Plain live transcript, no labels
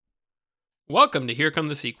Welcome to Here Come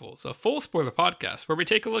the Sequels, a full spoiler podcast where we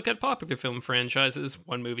take a look at popular film franchises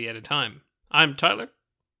one movie at a time. I'm Tyler.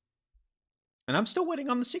 And I'm still waiting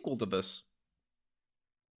on the sequel to this.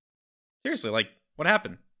 Seriously, what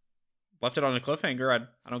happened? Left it on a cliffhanger?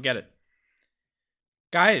 I don't get it.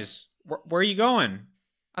 Guys, where are you going?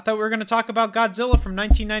 I thought we were going to talk about Godzilla from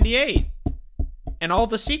 1998. And all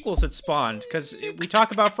the sequels it spawned, because we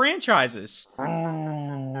talk about franchises.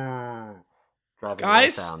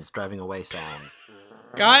 Driving away sounds.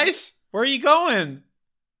 Guys, where are you going?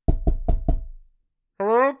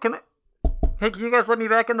 Hello? Hey, can you guys let me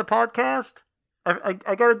back in the podcast?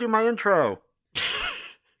 I gotta do my intro.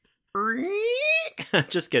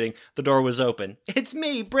 Just kidding. The door was open. It's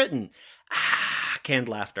me, Britain. Canned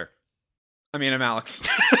laughter. I mean, I'm Alex.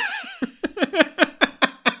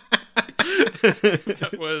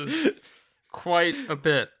 That was quite a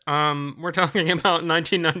bit. We're talking about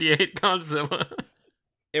 1998 Godzilla.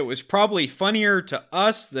 It was probably funnier to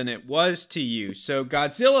us than it was to you. So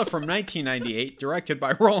Godzilla from 1998, directed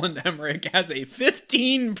by Roland Emmerich, has a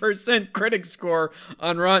 15% critic score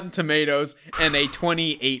on Rotten Tomatoes and a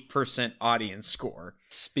 28% audience score.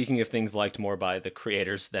 Speaking of things liked more by the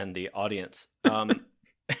creators than the audience.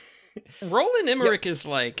 Roland Emmerich is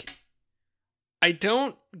I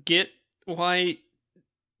don't get why,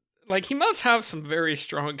 he must have some very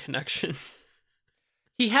strong connections.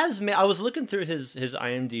 He has. I was looking through his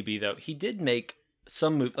IMDb though. He did make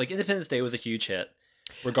some movie. Independence Day was a huge hit,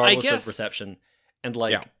 regardless of reception. And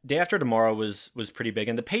Day After Tomorrow was pretty big.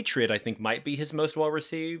 And The Patriot, I think, might be his most well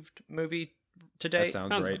received movie to date.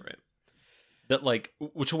 That sounds right. That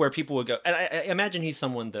which where people would go. And I imagine he's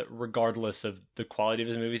someone that, regardless of the quality of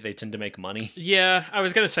his movies, they tend to make money. Yeah, I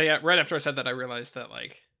was gonna say right after I said that, I realized that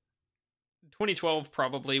 2012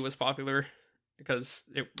 probably was popular because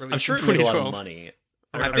it released. I'm sure it in made a 2012. lot of money.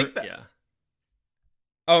 I think that. Yeah.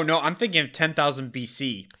 Oh no, I'm thinking of 10,000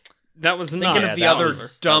 BC. That was not. Thinking of the other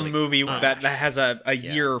dumb movie that has a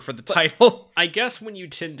year for the title. I guess when you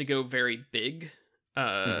tend to go very big,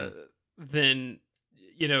 then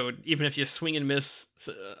even if you swing and miss,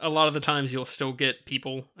 a lot of the times you'll still get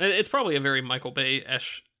people. It's probably a very Michael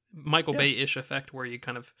Bay-ish effect where you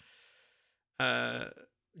kind of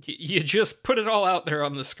you just put it all out there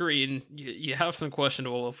on the screen. You have some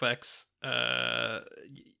questionable effects.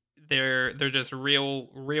 They're just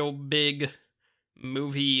real big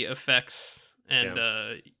movie effects,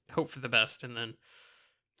 and hope for the best, and then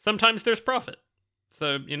sometimes there's profit.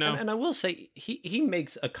 So and I will say he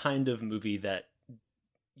makes a kind of movie that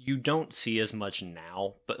you don't see as much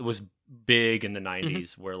now, but it was big in the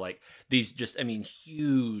 90s, where these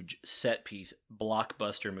huge set piece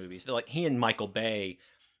blockbuster movies. They're he and Michael Bay,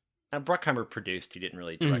 and Bruckheimer produced. He didn't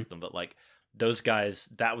really direct them, but those guys,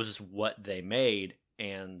 that was just what they made.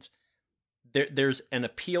 And there's an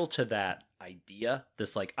appeal to that idea.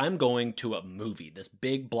 This I'm going to a movie, this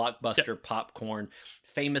big blockbuster popcorn,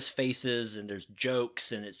 famous faces, and there's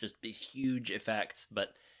jokes, and it's just these huge effects.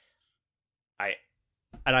 But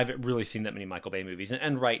I've really seen that many Michael Bay movies,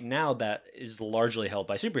 and right now that is largely held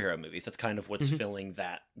by superhero movies. That's kind of what's filling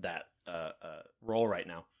that role right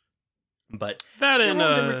now. But that and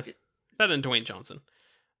Dwayne Johnson.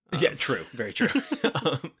 Yeah, true, very true.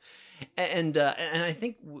 And I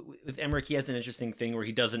think with Emmerich, he has an interesting thing where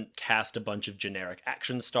he doesn't cast a bunch of generic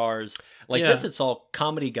action stars this. It's all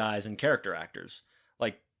comedy guys and character actors,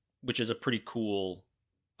 which is a pretty cool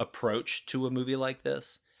approach to a movie like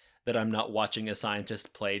this. That I'm not watching a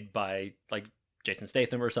scientist played by Jason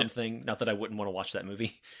Statham or something. Yeah. Not that I wouldn't want to watch that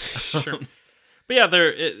movie. Sure, but yeah,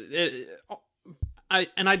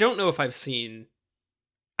 I don't know if I've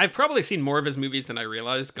probably seen more of his movies than I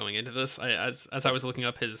realized going into this. As I was looking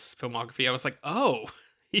up his filmography, I was like, oh,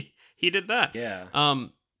 he did that. Yeah.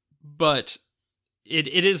 But it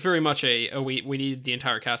is very much we need the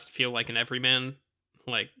entire cast to feel like an everyman.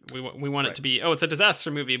 We want it to be, it's a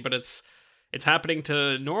disaster movie, but it's happening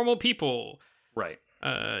to normal people. Right.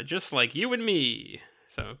 Just like you and me.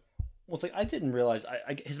 So. Well, it's I didn't realize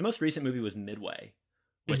his most recent movie was Midway,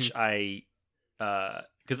 which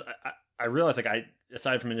because I realized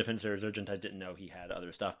aside from Independence Day Resurgent, I didn't know he had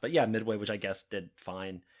other stuff. But yeah, Midway, which I guess did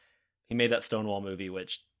fine. He made that Stonewall movie,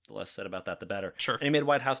 which the less said about that, the better. Sure. And he made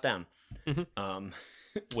White House Down,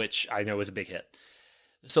 which I know was a big hit.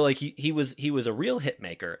 So he was a real hit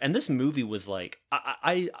maker, and this movie was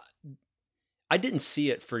I didn't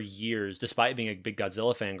see it for years, despite being a big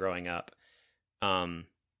Godzilla fan growing up.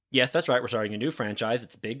 Yes, that's right. We're starting a new franchise.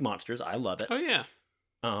 It's big monsters. I love it. Oh yeah.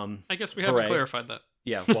 I guess we haven't clarified that.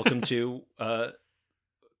 Yeah. Welcome to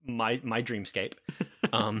my dreamscape.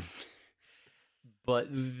 But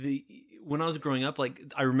when I was growing up,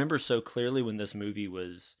 I remember so clearly when this movie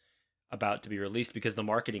was about to be released because the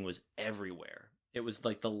marketing was everywhere. It was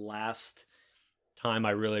like the last time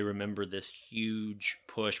I really remember this huge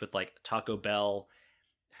push with like Taco Bell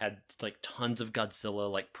had like tons of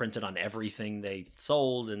Godzilla like printed on everything they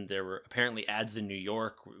sold, and there were apparently ads in New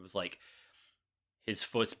York where it was like his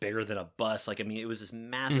foot's bigger than a bus. Like, I mean, it was this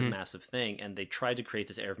massive, massive thing, and they tried to create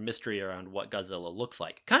this air of mystery around what Godzilla looks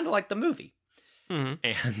like, kind of like the movie,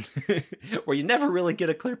 and where you never really get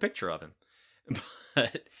a clear picture of him.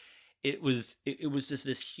 But it was just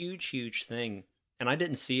this huge thing, and I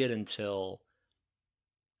didn't see it until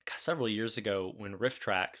several years ago when Riff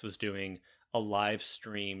Tracks was doing a live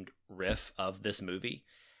streamed riff of this movie.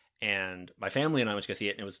 And my family and I went to go see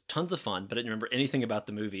it, and it was tons of fun, but I didn't remember anything about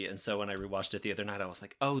the movie. And so when I rewatched it the other night, I was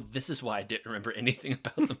like, oh, this is why I didn't remember anything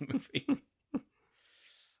about the movie.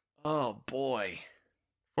 Oh, boy.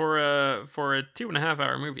 For a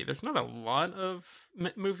 2.5-hour movie, there's not a lot of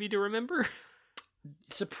movie to remember.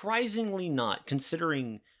 Surprisingly not,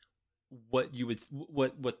 considering what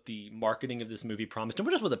the marketing of this movie promised, and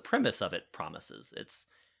just what the premise of it promises. It's,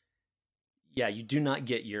 yeah, you do not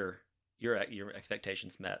get your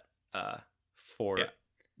expectations met for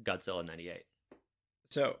Godzilla 98.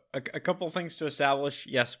 So a couple things to establish.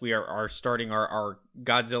 Yes, we are starting our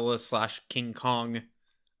Godzilla / King Kong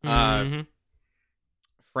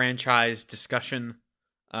franchise discussion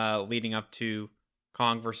leading up to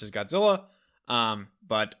Kong versus Godzilla.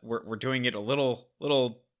 But we're doing it a little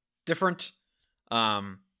different.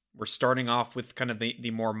 We're starting off with kind of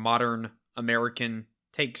the more modern American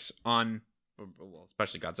takes on, well,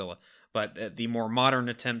 especially Godzilla, but the more modern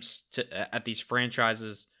attempts at these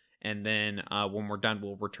franchises, and then when we're done,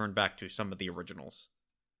 we'll return back to some of the originals.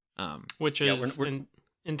 Which is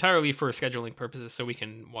entirely for scheduling purposes, so we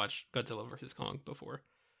can watch Godzilla vs. Kong before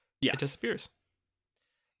it disappears.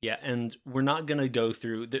 Yeah, and we're not going to go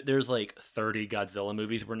through... There's like 30 Godzilla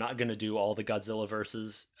movies. We're not going to do all the Godzilla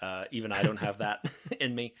verses. Even I don't have that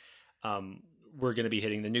in me. We're going to be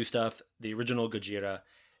hitting the new stuff, the original Gojira,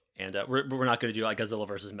 and we're not going to do like Godzilla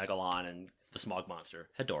versus Megalon and the Smog Monster,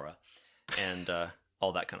 Hedorah, and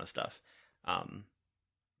all that kind of stuff.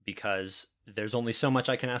 Because there's only so much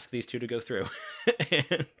I can ask these two to go through.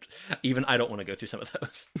 And even I don't want to go through some of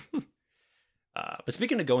those. But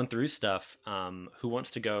speaking of going through stuff, who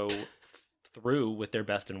wants to go through with their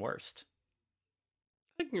best and worst?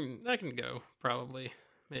 I can go, probably,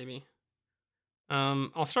 maybe.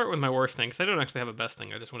 I'll start with my worst thing, because I don't actually have a best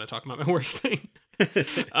thing. I just want to talk about my worst thing.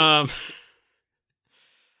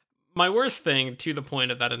 My worst thing, to the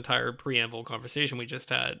point of that entire preamble conversation we just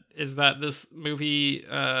had, is that this movie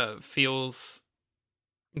feels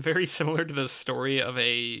very similar to the story of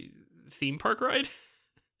a theme park ride.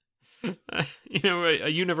 A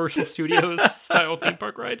Universal Studios style theme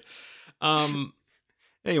park ride.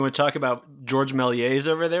 Hey, you want to talk about George Méliès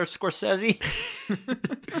over there, Scorsese?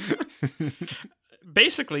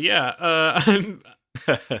 Basically, yeah.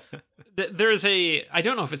 There's I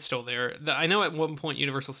don't know if it's still there. I know at one point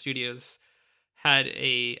Universal Studios had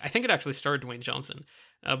I think it actually starred Dwayne Johnson,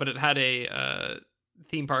 but it had a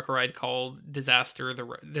theme park ride called Disaster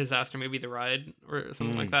Movie The Ride, or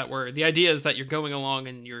something like that, where the idea is that you're going along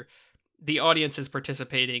and the audience is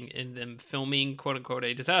participating in them filming, quote unquote,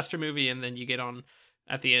 a disaster movie, and then you get on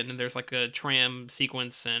at the end and there's like a tram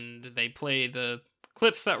sequence and they play the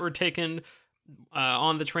clips that were taken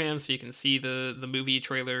on the tram so you can see the movie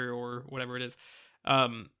trailer or whatever it is.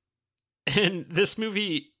 And this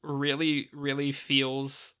movie really, really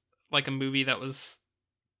feels like a movie that was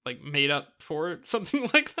like made up for something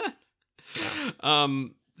like that. Yeah.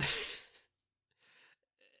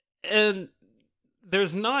 And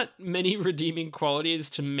there's not many redeeming qualities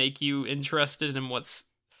to make you interested in what's,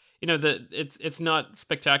 it's not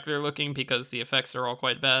spectacular looking because the effects are all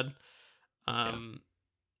quite bad. And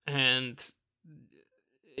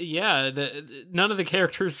yeah, none of the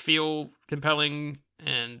characters feel compelling,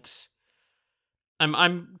 and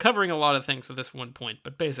I'm covering a lot of things with this one point,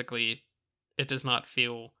 but basically it does not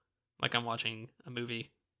feel like I'm watching a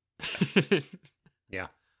movie. Yeah.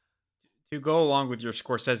 To go along with your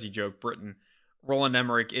Scorsese joke, Britton, Roland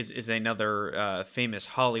Emmerich is another famous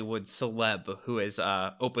Hollywood celeb who has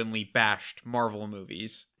openly bashed Marvel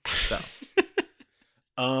movies. So,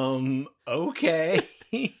 okay.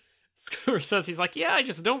 Scorsese's like, yeah, I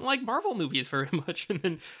just don't like Marvel movies very much, and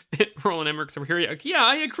then Roland Emmerich's over here, like, yeah,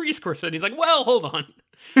 I agree, Scorsese. He's like, well, hold on.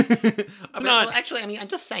 Actually, I'm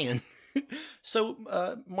just saying.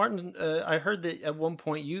 So, Martin, I heard that at one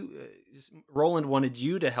point Roland wanted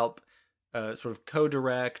you to help sort of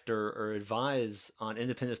co-direct or advise on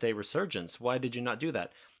Independence Day Resurgence. Why did you not do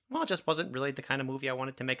that? Well, it just wasn't really the kind of movie I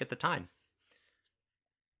wanted to make at the time.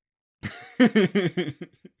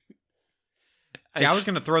 See, I was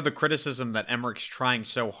going to throw the criticism that Emmerich's trying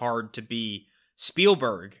so hard to be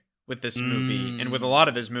Spielberg with this movie and with a lot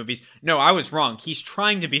of his movies. No, I was wrong. He's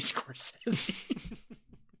trying to be Scorsese.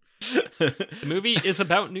 The movie is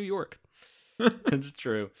about New York. It's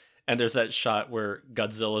true. And there's that shot where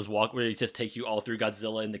Godzilla's where he just takes you all through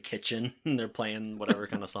Godzilla in the kitchen and they're playing whatever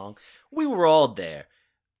kind of song. We were all there.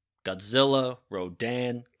 Godzilla,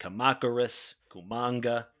 Rodan, Kamacuras,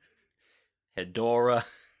 Kumanga, Hedorah.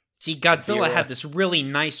 See, Godzilla Ghidorah. had this really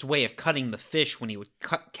nice way of cutting the fish when he would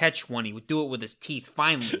catch one. He would do it with his teeth.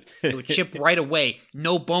 Finally, it would chip right away.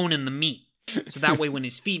 No bone in the meat. So that way when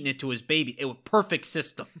he's feeding it to his baby, it would perfect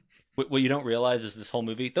system. What you don't realize is this whole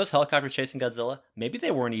movie, those helicopters chasing Godzilla, maybe they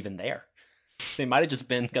weren't even there. They might have just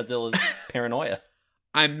been Godzilla's paranoia.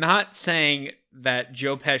 I'm not saying that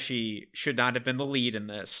Joe Pesci should not have been the lead in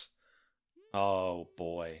this, Oh,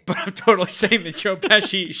 boy. but I'm totally saying that Joe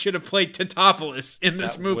Pesci should have played Totopoulos in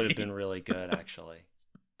this That movie. would have been really good, actually.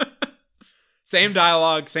 Same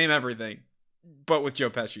dialogue, same everything, but with Joe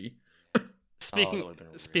Pesci. Speaking would've been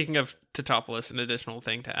weird. speaking of Totopoulos, an additional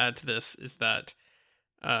thing to add to this is that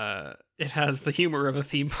it has the humor of a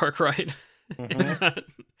theme park ride. Mhm.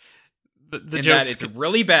 the And that jokes it's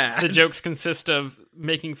really bad. the jokes consist of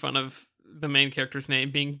making fun of the main character's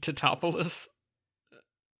name being Totopoulos.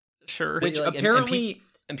 Sure. Which Like, and apparently,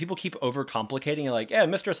 And people keep overcomplicating it, like, yeah,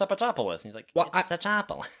 Mr. Sapatopoulos. And he's like, Well, it's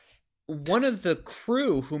Totopoulos. one of the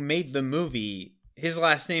crew who made the movie, his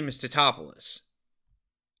last name is Totopoulos.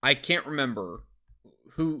 I can't remember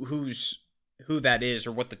who that is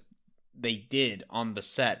or what they did on the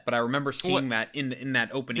set, but I remember seeing that in that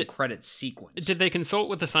opening credits sequence. Did they consult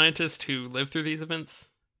with the scientist who lived through these events?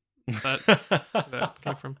 That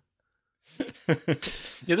came from.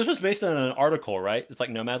 Yeah, this was based on an article, right? It's like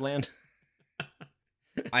Nomadland.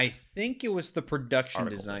 I think it was the production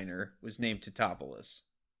Article. designer was named Totopoulos.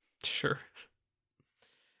 Sure.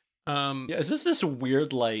 Yeah, is this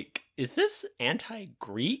weird, like, is this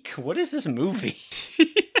anti-Greek? What is this movie?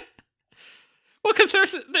 Well, because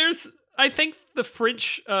there's I think the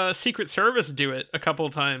French Secret Service do it a couple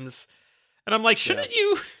of times, and I'm like, shouldn't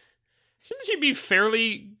you be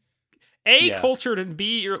fairly Yeah. cultured and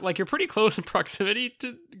B you're pretty close in proximity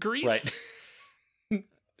to Greece, Right.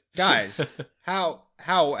 Guys, how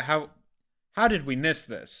did we miss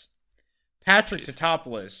this? Patrick Jeez.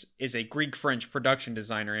 Totopoulos is a Greek-French production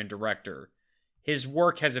designer and director. His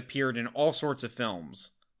work has appeared in all sorts of films,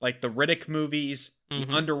 like the Riddick movies, Mhm.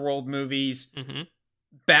 the Underworld movies, Mm-hmm.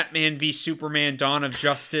 Batman v Superman: Dawn of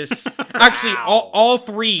Justice. Actually, all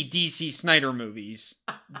three DC Snyder movies,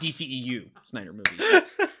 DCEU Snyder movies.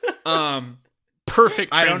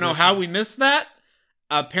 Perfect. I don't know how transition. we missed that.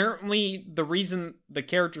 Apparently, the reason the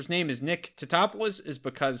character's name is Nick Totopoulos is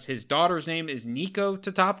because his daughter's name is Nico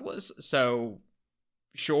Totopoulos. So,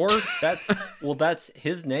 sure. That's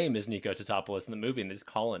his name is Nico Totopoulos in the movie, and they just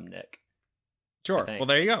call him Nick. Sure. think. Well,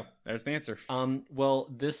 there you go. There's the answer. Well,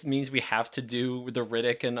 this means we have to do the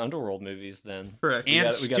Riddick and Underworld movies then. Correct. And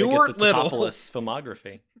we gotta Stuart get the Little. Totopoulos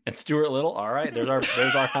filmography. And Stuart Little. All right, there's our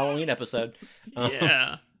Halloween episode.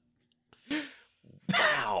 Yeah.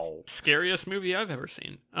 Wow. Scariest movie I've ever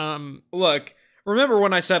seen. Look, remember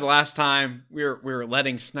when I said last time we were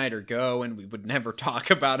letting Snyder go and we would never talk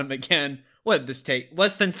about him again? What did this take?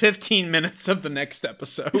 Less than 15 minutes of the next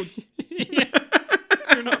episode. Yeah,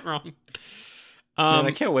 you're not wrong. Man,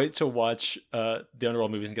 I can't wait to watch the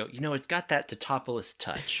Underworld movies and go, it's got that Totopoulos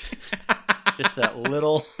touch. Just that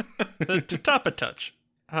little... the top a touch.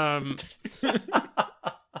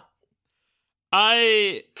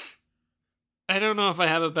 I don't know if I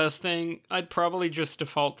have a best thing. I'd probably just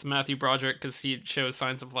default to Matthew Broderick because he shows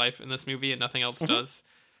signs of life in this movie and nothing else does.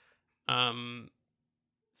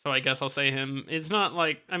 So I guess I'll say him. It's not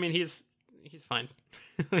like he's fine.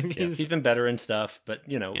 Like, Yeah, he's been better and stuff, but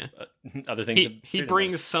other things. have he treated him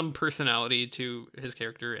brings some personality to his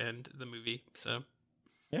character and the movie. So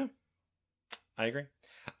well. I agree.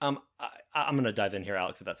 I'm gonna dive in here,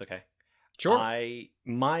 Alex, if that's okay. Sure.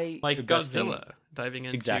 My like best thing- Godzilla diving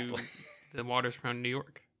into Exactly. the waters around New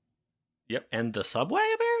York. Yep, and the subway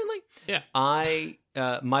apparently.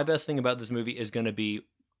 Yeah. My best thing about this movie is going to be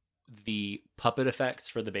the puppet effects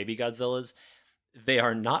for the baby Godzillas. They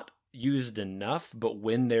are not used enough, but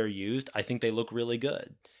when they're used, I think they look really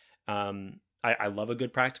good. I love a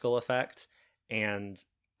good practical effect, and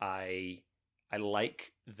I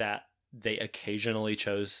like that they occasionally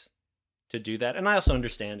chose to do that. And I also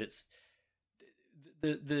understand it's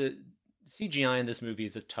the CGI in this movie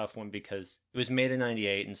is a tough one because it was made in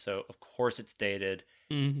 '98, and so of course it's dated.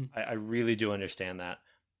 Mm-hmm. I really do understand that.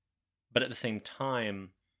 But at the same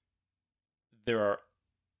time, there are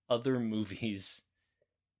other movies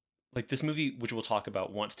like this movie, which we'll talk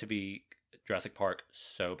about, wants to be Jurassic Park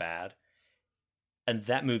so bad, and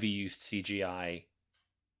that movie used CGI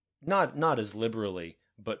not as liberally,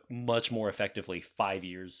 but much more effectively 5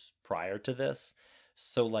 years prior to this.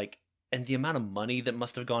 So like, and the amount of money that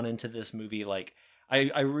must have gone into this movie, like,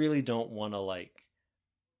 I really don't want to like.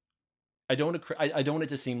 I don't want it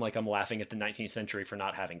to seem like I'm laughing at the 19th century for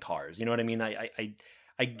not having cars. You know what I mean?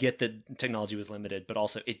 I get that technology was limited, but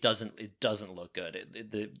also it doesn't look good.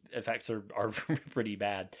 The effects are pretty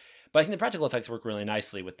bad. But I think the practical effects work really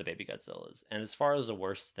nicely with the baby Godzillas. And as far as the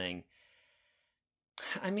worst thing,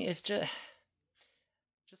 I mean, it's just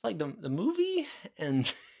like the movie, and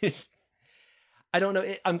it's, I don't know.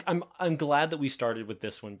 I'm glad that we started with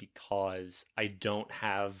this one because I don't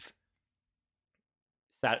have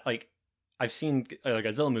that, like, I've seen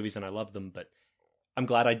Godzilla movies and I love them, but I'm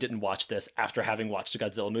glad I didn't watch this after having watched a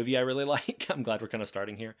Godzilla movie I really like. I'm glad we're kind of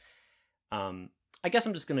starting here. I guess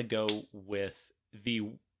I'm just going to go with the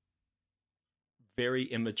very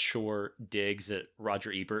immature digs at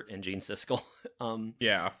Roger Ebert and Gene Siskel.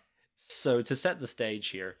 Yeah. So to set the stage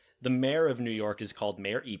here, the mayor of New York is called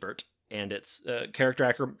Mayor Ebert, and it's character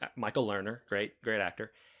actor Michael Lerner, great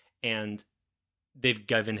actor, and they've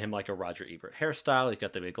given him like a Roger Ebert hairstyle. He's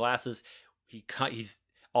got the big glasses. He's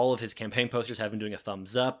all of his campaign posters have him doing a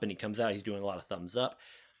thumbs up, and he comes out, he's doing a lot of thumbs up.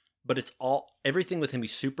 But it's everything with him,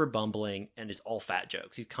 he's super bumbling, and it's all fat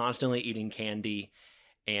jokes. He's constantly eating candy,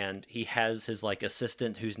 and he has his like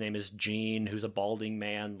assistant whose name is Gene, who's a balding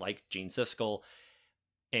man like Gene Siskel.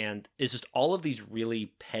 And it's just all of these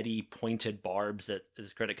really petty, pointed barbs at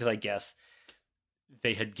his critic, because I guess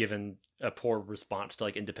they had given a poor response to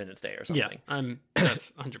like Independence Day or something. Yeah,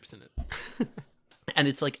 that's 100% it. And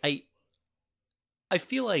it's like, I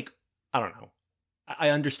feel like, I don't know.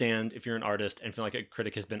 I understand if you're an artist and feel like a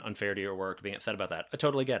critic has been unfair to your work, being upset about that. I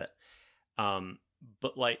totally get it.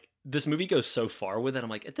 But like, this movie goes so far with it. I'm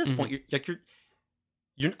like, at this point, you're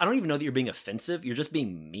I don't even know that you're being offensive. You're just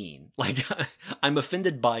being mean. Like, I'm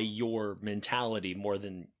offended by your mentality more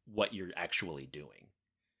than what you're actually doing.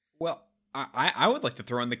 Well, I would like to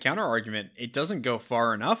throw in the counter argument. It doesn't go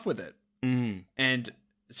far enough with it. And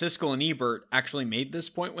Siskel and Ebert actually made this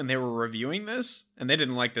point when they were reviewing this, and they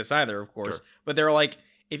didn't like this either, of course. Sure. But they were like,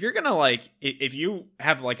 if you're gonna like, if you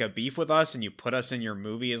have like a beef with us and you put us in your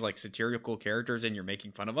movie as like satirical characters and you're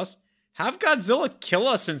making fun of us, have Godzilla kill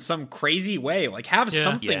us in some crazy way. Like, have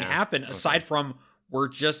something happen aside from we're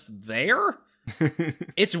just there.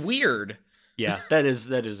 It's weird. Yeah, that is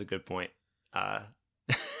a good point.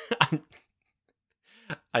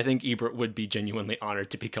 I think Ebert would be genuinely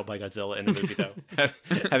honored to be killed by Godzilla in the movie, though.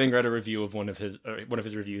 Having read a review of one of his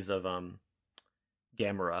reviews of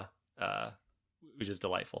Gamera, which is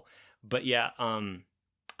delightful. But yeah, I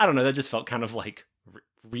don't know. That just felt kind of like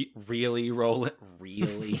really roll it,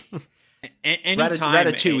 really. Anytime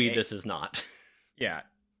Ratatouille, this is not. Yeah,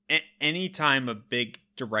 anytime a big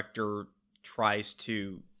director tries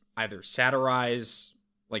to either satirize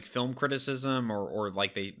like film criticism or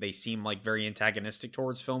like they seem like very antagonistic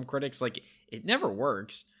towards film critics, like it never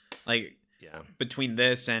works. Like, yeah, between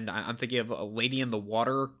this and I'm thinking of A Lady in the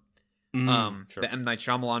Water. Sure. The M. Night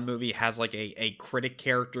Shyamalan movie has like a critic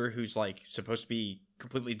character who's like supposed to be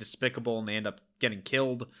completely despicable and they end up getting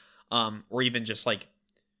killed. Or even just like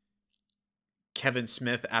Kevin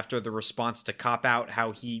Smith after the response to Cop Out,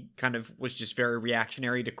 how he kind of was just very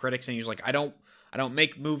reactionary to critics, and he was like, I don't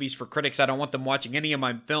make movies for critics. I don't want them watching any of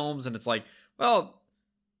my films. And it's like, well,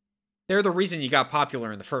 they're the reason you got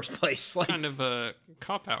popular in the first place. Like, kind of a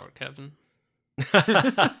cop out, Kevin.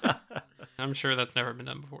 I'm sure that's never been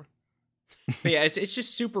done before. But yeah, it's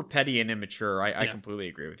just super petty and immature. I completely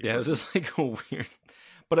agree with you. Yeah, it was just like a weird,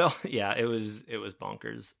 but yeah, it was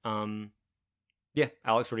bonkers. Yeah,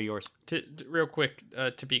 Alex, what are yours? Real quick,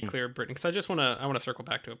 to be clear, Brittany, because I want to circle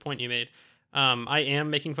back to a point you made. I am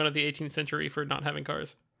making fun of the 18th century for not having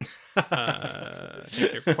cars. I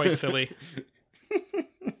think they're quite silly.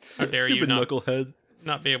 How dare Stupid you knucklehead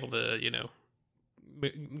not be able to,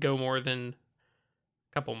 go more than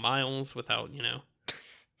a couple miles without,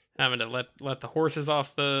 having to let the horses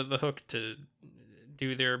off the hook to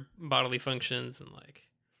do their bodily functions, and like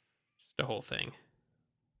just the whole thing.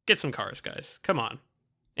 Get some cars, guys. Come on.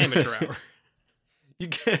 Amateur hour.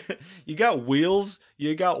 You got wheels,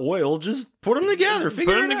 you got oil, just put them together. Put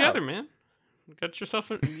them together, man. You got yourself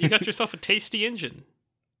a tasty engine.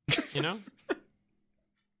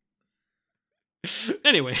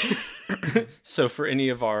 Anyway. So for any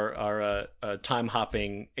of our time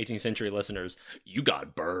hopping 18th century listeners, you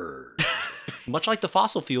got burned. Much like the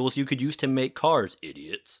fossil fuels you could use to make cars,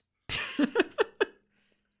 idiots.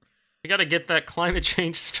 We got to get that climate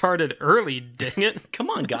change started early, dang it. Come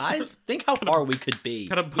on, guys. Think how far we could be.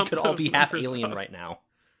 gotta We bump could all those be half numbers alien up. right now.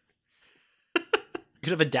 We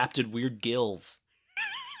could have adapted weird gills.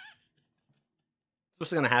 That's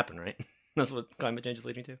what's going to happen, right? That's what climate change is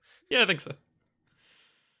leading to. Yeah, I think so.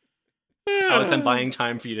 Alex, I'm buying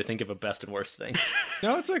time for you to think of a best and worst thing.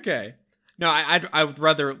 No, it's okay. No, I would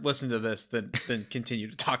rather listen to this than continue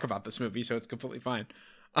to talk about this movie, so it's completely fine.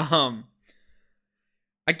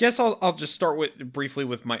 I guess I'll just start briefly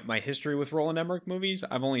with my history with Roland Emmerich movies.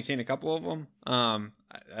 I've only seen a couple of them.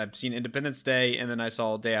 I've seen Independence Day, and then I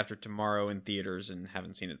saw Day After Tomorrow in theaters and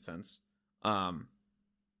haven't seen it since. I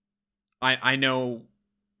know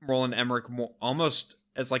Roland Emmerich almost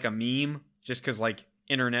as like a meme, just because like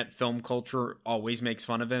internet film culture always makes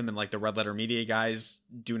fun of him, and like the Red Letter Media guys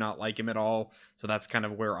do not like him at all. So that's kind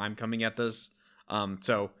of where I'm coming at this.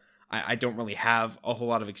 So I don't really have a whole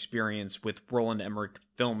lot of experience with Roland Emmerich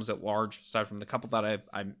films at large, aside from the couple that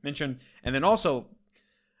I mentioned. And then also,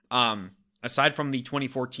 aside from the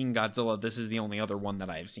 2014 Godzilla, this is the only other one that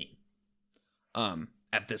I have seen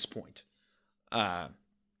at this point.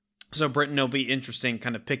 So, Britton, it'll be interesting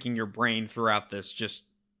kind of picking your brain throughout this, just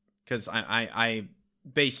because I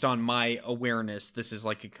based on my awareness, this is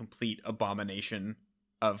like a complete abomination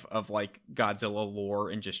of like Godzilla lore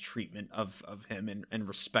and just treatment of him and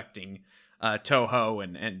respecting Toho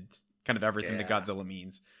and kind of everything that Godzilla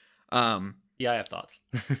means. Yeah, I have thoughts.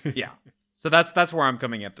 Yeah. So that's where I'm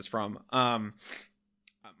coming at this from.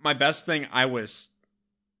 My best thing,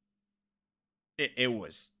 it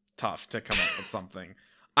was tough to come up with something.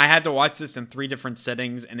 I had to watch this in 3 different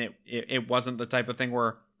settings, and it wasn't the type of thing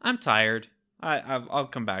where I'm tired. I'll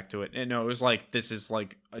come back to it. And no, it was like, this is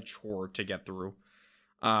like a chore to get through.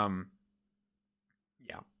 Yeah.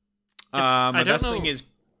 My best thing is,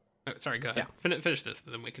 oh, sorry, go ahead. Yeah. Finish this,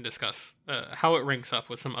 and then we can discuss how it ranks up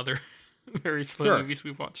with some other very slow Sure. movies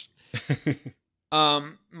we've watched.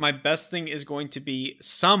 my best thing is going to be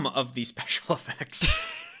some of the special effects.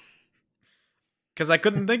 Because I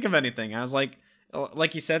couldn't think of anything. I was like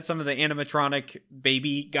you said, some of the animatronic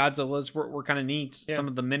baby Godzillas were kind of neat. Yeah. Some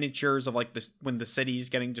of the miniatures of like when the city's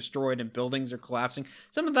getting destroyed and buildings are collapsing.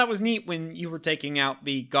 Some of that was neat when you were taking out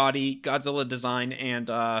the gaudy Godzilla design and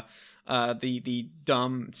the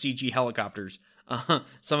dumb CG helicopters.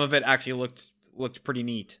 Some of it actually looked pretty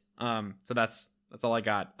neat. So that's all I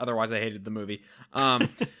got. Otherwise, I hated the movie.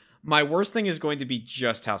 My worst thing is going to be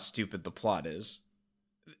just how stupid the plot is.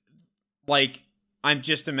 Like, I'm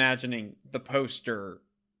just imagining the poster,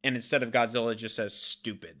 and instead of Godzilla, it just says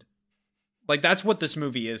stupid. Like, that's what this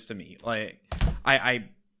movie is to me. Like, I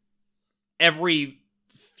every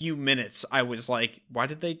few minutes, I was like, why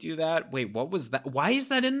did they do that? Wait, what was that? Why is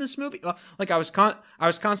that in this movie? Like, I was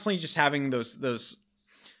constantly just having those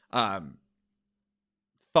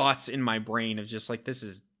thoughts in my brain of just like, this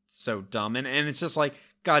is so dumb. And it's just like,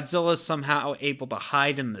 Godzilla's somehow able to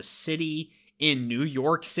hide in the city, in New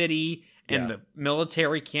York City, and the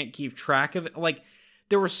military can't keep track of it. Like,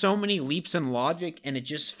 there were so many leaps in logic, and it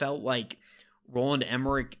just felt like Roland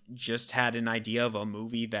Emmerich just had an idea of a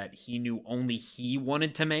movie that he knew only he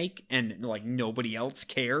wanted to make, and like nobody else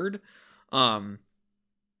cared. It's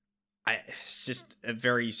just a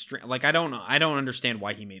very strange. Like, I don't understand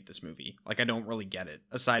why he made this movie. Like, I don't really get it.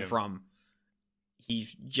 Aside from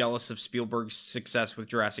he's jealous of Spielberg's success with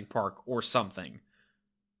Jurassic Park or something,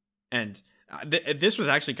 and. This was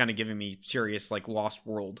actually kind of giving me serious like Lost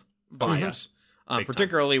World vibes,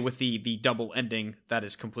 particularly with the double ending that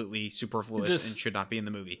is completely superfluous and should not be in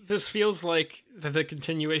the movie. This feels like the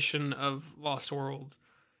continuation of Lost World.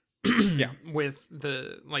 Yeah, with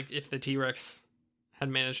the like if the T-Rex had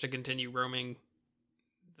managed to continue roaming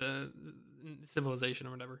the civilization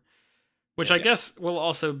or whatever, which I guess will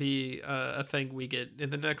also be a thing we get in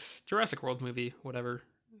the next Jurassic World movie, whatever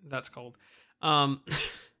that's called.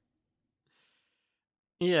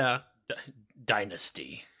 Yeah.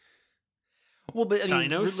 Dynasty. Well, but I mean,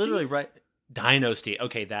 Dynasty? literally, right? Dynasty.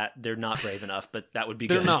 Okay, that they're not brave enough, but that would be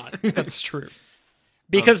They're good. not. That's true.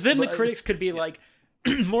 Because then the critics could be like,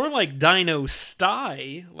 more like Dino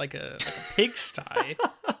Sty, like a pig sty.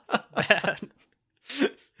 Bad.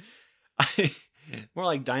 More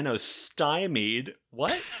like Dino Stymied.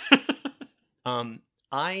 What?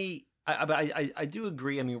 I do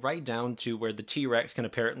agree. I mean, right down to where the T-Rex can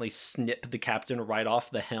apparently snip the captain right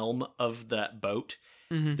off the helm of that boat.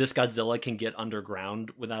 Mm-hmm. This Godzilla can get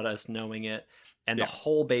underground without us knowing it. And the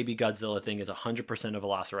whole baby Godzilla thing is 100% a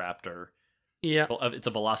Velociraptor. Yeah. It's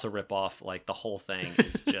a Velociraptor ripoff. Like, the whole thing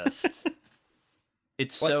is just...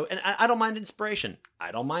 It's so... And I don't mind inspiration.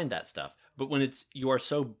 I don't mind that stuff. But when you are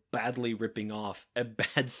so badly ripping off a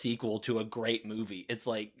bad sequel to a great movie, it's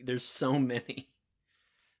like there's so many.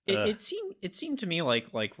 It seemed to me like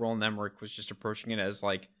Roland Emmerich was just approaching it as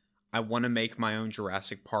like, I want to make my own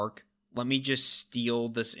Jurassic Park. Let me just steal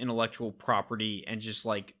this intellectual property and just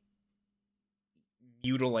like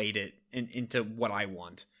mutilate it into what I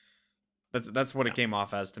want. That's what it came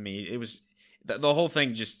off as to me. It was the whole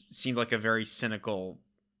thing just seemed like a very cynical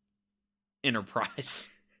enterprise.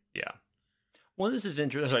 Yeah. Well, this is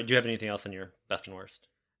interesting. Sorry, do you have anything else in your best and worst?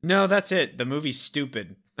 No, that's it. The movie's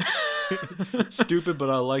stupid. Stupid, but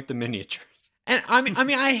I like the miniatures. And I mean,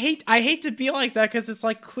 I hate to be like that because it's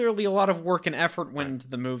like clearly a lot of work and effort went into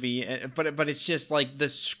the movie, but it's just like the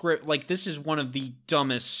script. Like, this is one of the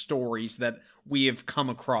dumbest stories that we have come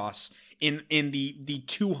across in the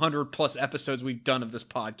 200 plus episodes we've done of this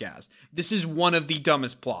podcast. This is one of the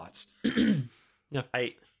dumbest plots. Yeah,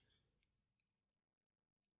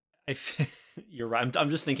 you're right. I'm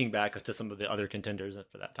just thinking back to some of the other contenders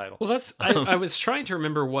for that title. Well, that's I was trying to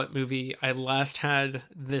remember what movie I last had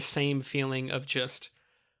the same feeling of just,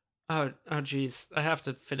 oh geez, I have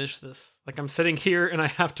to finish this. Like, I'm sitting here and I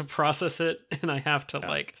have to process it, and I have to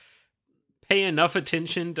like pay enough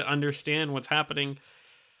attention to understand what's happening.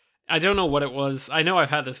 I don't know what it was. I know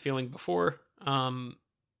I've had this feeling before.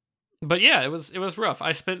 But yeah, it was rough.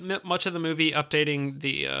 I spent much of the movie updating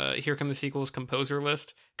the Here Come the Sequels composer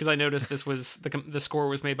list because I noticed this was the score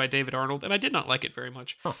was made by David Arnold, and I did not like it very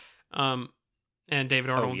much. Huh. And David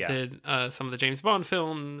Arnold did some of the James Bond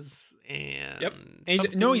films, and yep. And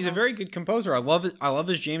he's a very good composer. I love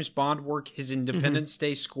his James Bond work. His Independence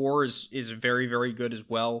Day score is very, very good as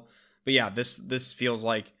well. But yeah, this feels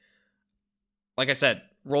like I said,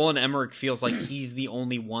 Roland Emmerich feels like he's the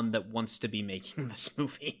only one that wants to be making this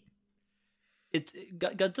movie.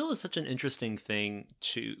 Godzilla is such an interesting thing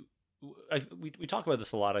to. We talk about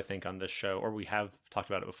this a lot, I think, on this show, or we have talked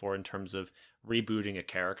about it before in terms of rebooting a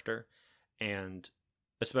character, and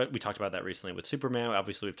we talked about that recently with Superman.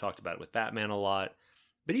 Obviously, we've talked about it with Batman a lot,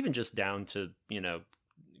 but even just down to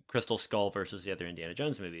Crystal Skull versus the other Indiana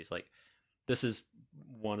Jones movies. Like, this is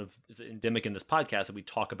endemic in this podcast that we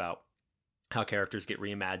talk about how characters get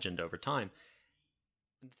reimagined over time.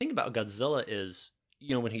 The thing about Godzilla is,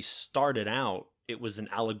 when he started out, it was an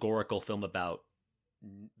allegorical film about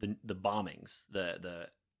the bombings, the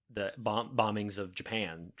bombings of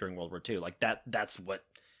Japan during World War II. Like that's what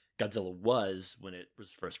Godzilla was when it was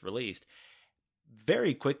first released.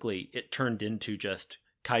 Very quickly, it turned into just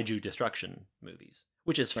kaiju destruction movies,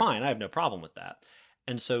 which is fine. I have no problem with that.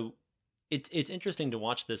 And so it's interesting to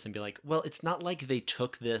watch this and be like, well, it's not like they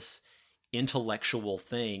took this intellectual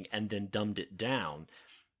thing and then dumbed it down.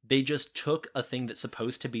 They just took a thing that's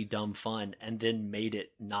supposed to be dumb fun and then made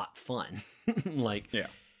it not fun.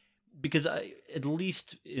 Because at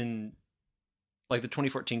least in like the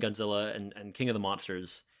 2014 Godzilla and King of the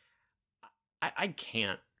Monsters, I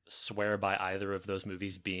can't swear by either of those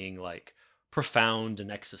movies being like profound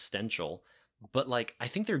and existential, but like I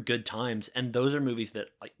think they're good times, and those are movies that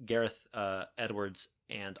like Gareth Edwards,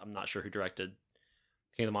 and I'm not sure who directed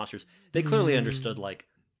King of the Monsters, they clearly understood like,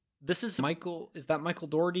 this is is that Michael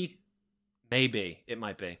Dougherty? Maybe it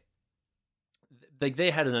might be. Like,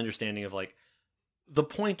 they had an understanding of like, the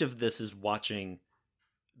point of this is watching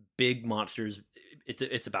big monsters.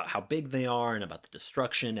 It's about how big they are and about the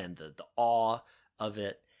destruction and the awe of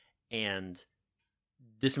it. And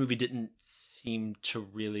this movie didn't seem to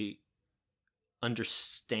really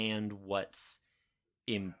understand what's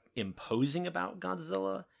imposing about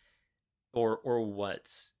Godzilla or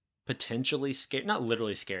what's potentially scary, not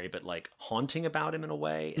literally scary, but like haunting about him in a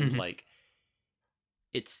way. And like,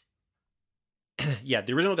 it's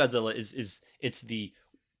the original Godzilla is it's the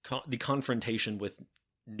confrontation with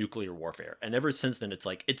nuclear warfare, and ever since then it's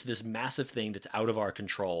like it's this massive thing that's out of our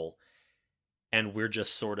control, and we're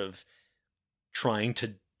just sort of trying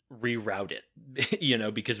to reroute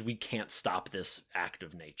it, because we can't stop this act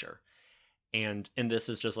of nature. And this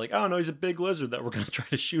is just like, oh no, he's a big lizard that we're gonna try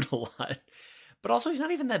to shoot a lot. But also, he's not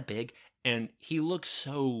even that big, and he looks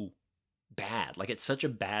so bad. Like, it's such a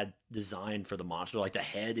bad design for the monster. Like, the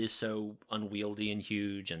head is so unwieldy and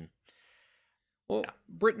huge. And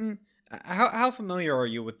Britton, how familiar are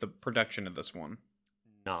you with the production of this one?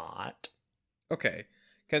 Not. Okay,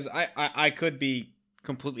 because I could be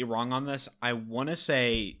completely wrong on this. I want to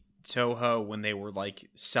say Toho, when they were like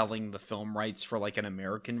selling the film rights for like an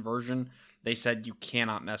American version, they said you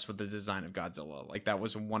cannot mess with the design of Godzilla. Like, that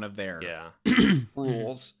was one of their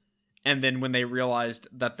rules. And then when they realized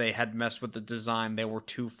that they had messed with the design, they were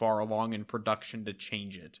too far along in production to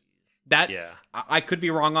change it. I could be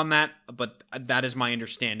wrong on that, but that is my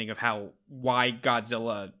understanding of why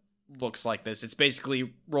Godzilla looks like this. It's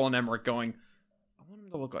basically Roland Emmerich going, I want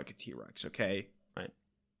him to look like a T-Rex, okay? Right.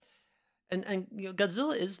 And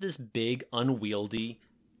Godzilla is this big, unwieldy,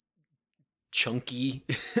 chunky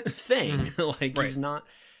thing. Like, he's not...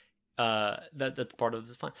 that's part of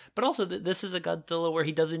this fun. But also, this is a Godzilla where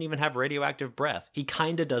he doesn't even have radioactive breath. He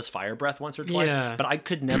kind of does fire breath once or twice, but I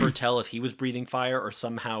could never tell if he was breathing fire or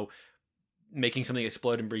somehow making something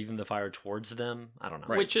explode and breathing the fire towards them. I don't know.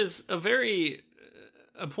 Right. Which is a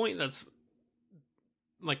point that's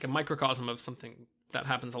like a microcosm of something that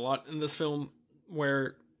happens a lot in this film,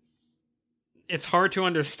 where it's hard to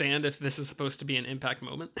understand if this is supposed to be an impact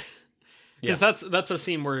moment. Because that's a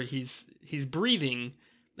scene where he's breathing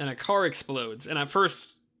and a car explodes, and at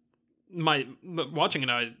first, watching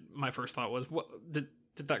it, my first thought was, "What did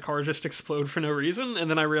that car just explode for no reason?" And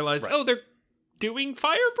then I realized, oh, they're doing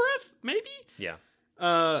fire breath, maybe. Yeah.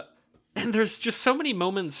 And there's just so many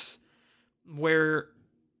moments where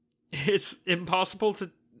it's impossible to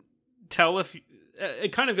tell if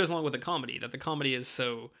it kind of goes along with the comedy, that the comedy is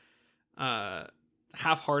so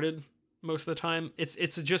half-hearted. Most of the time, it's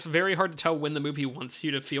just very hard to tell when the movie wants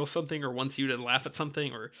you to feel something or wants you to laugh at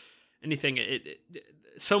something or anything.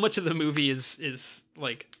 So much of the movie is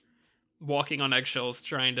like walking on eggshells,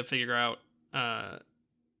 trying to figure out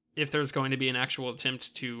if there's going to be an actual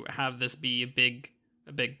attempt to have this be a big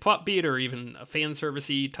plot beat or even a fan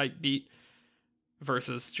servicey type beat,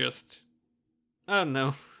 versus just, I don't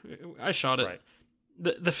know, I shot it. Right.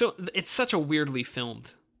 The film, it's such a weirdly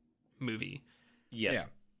filmed movie. Yes. Yeah.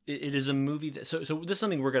 It is a movie that so this is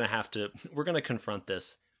something we're going to confront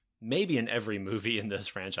this maybe in every movie in this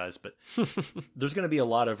franchise, but there's going to be a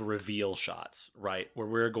lot of reveal shots, right? Where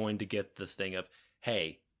we're going to get this thing of,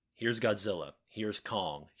 hey, here's Godzilla, here's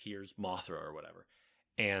Kong, here's Mothra or whatever.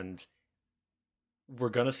 And we're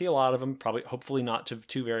going to see a lot of them, probably, hopefully not to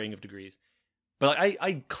too varying of degrees. But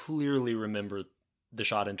I clearly remember the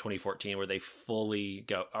shot in 2014 where they fully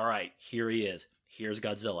go, all right, here he is. Here's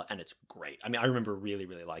Godzilla, and it's great. I mean, I remember really,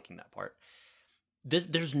 really liking that part.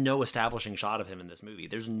 There's no establishing shot of him in this movie.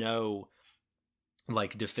 There's no,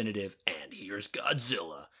 like, definitive, and here's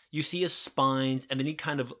Godzilla. You see his spines, and then he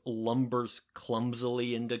kind of lumbers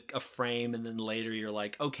clumsily into a frame, and then later you're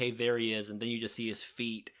like, okay, there he is, and then you just see his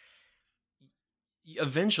feet.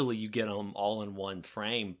 Eventually you get them all in one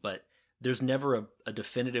frame, but there's never a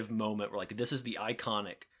definitive moment where, like, this is the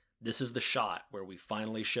iconic, this is the shot where we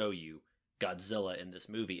finally show you Godzilla in this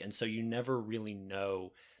movie. And so you never really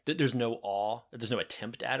know that there's no awe, there's no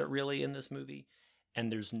attempt at it really in this movie,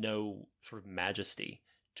 and there's no sort of majesty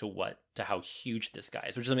to how huge this guy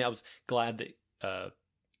is, which is, I mean, I was glad that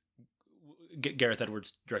Gareth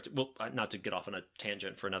Edwards directed, well, not to get off on a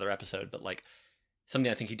tangent for another episode, but like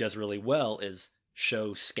something I think he does really well is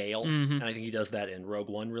show scale. And I think he does that in Rogue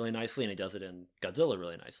One really nicely, and he does it in Godzilla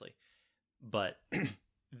really nicely. But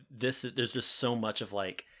there's just so much of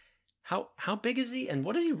like, how big is he, and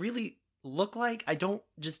what does he really look like? I don't,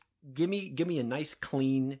 just give me a nice,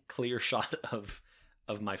 clean, clear shot of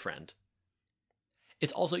my friend.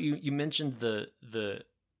 It's also, you mentioned the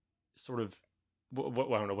sort of I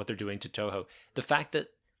don't know what they're doing to Toho. The fact that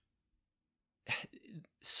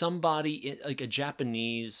somebody, like a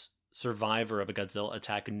Japanese survivor of a Godzilla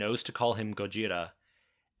attack, knows to call him Gojira,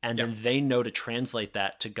 and then they know to translate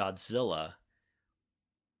that to Godzilla,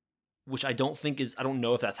 which I don't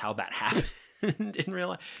know if that's how that happened in real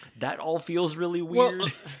life. That all feels really weird.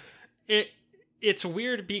 Well, it's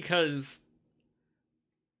weird because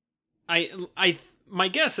my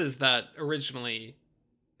guess is that originally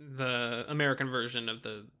the American version of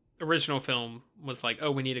the original film was like,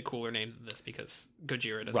 oh, we need a cooler name than this because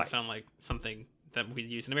Gojira doesn't sound like something that we'd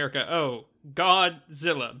use in America. Oh,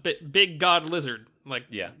 Godzilla, big god lizard. Like,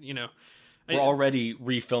 you know. We're already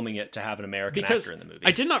refilming it to have an American actor in the movie.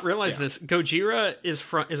 I did not realize this. Gojira is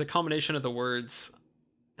a combination of the words,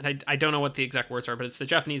 and I don't know what the exact words are, but it's the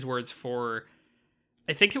Japanese words for,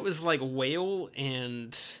 I think it was like whale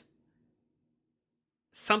and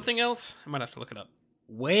something else. I might have to look it up.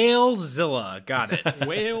 Whalezilla, got it.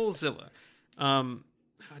 Whalezilla.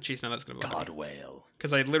 Jeez, now that's gonna bother me. God whale.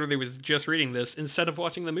 Because I literally was just reading this instead of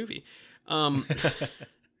watching the movie.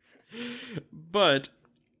 But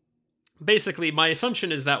basically, my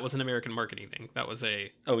assumption is that was an American marketing thing. That was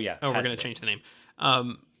we're going to change the name.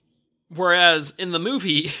 Whereas in the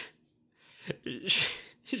movie,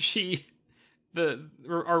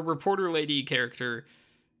 our reporter lady character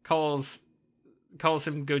calls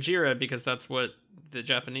him Gojira because that's what the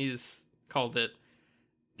Japanese called it,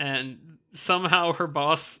 and somehow her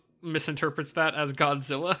boss misinterprets that as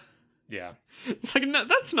Godzilla. Yeah, it's like, no,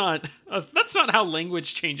 that's not how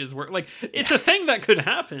language changes work. Like, it's a thing that could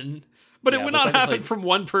happen. But it Yeah, would but not second happen play- from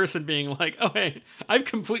one person being like, "Oh, hey, I've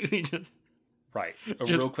completely just Right. A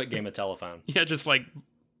Just- real quick game of telephone. just like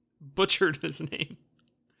butchered his name."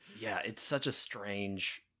 Yeah, it's such a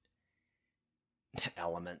strange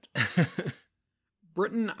element.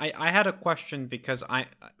 Britton, I had a question because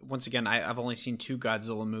I've only seen 2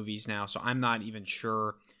 Godzilla movies now, so I'm not even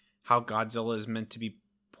sure how Godzilla is meant to be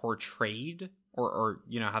portrayed or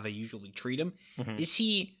how they usually treat him. Mhm.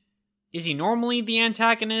 Is he normally the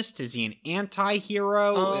antagonist? Is he an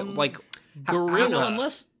anti-hero? Like Gorilla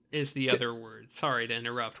unless is the other word. Sorry to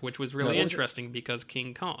interrupt, which was really No. interesting because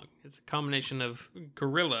King Kong. It's a combination of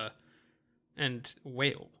gorilla and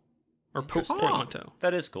whale. Or Interesting. portmanteau.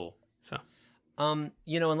 that is cool. So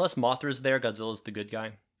Unless Mothra's there, Godzilla's the good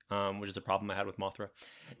guy, which is a problem I had with Mothra.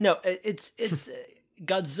 No, it's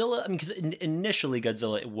Godzilla. I mean, because initially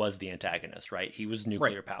Godzilla was the antagonist, right? He was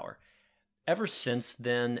nuclear power. Ever since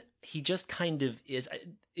then, he just kind of is.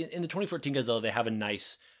 In the 2014 Godzilla, they have a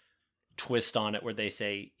nice twist on it where they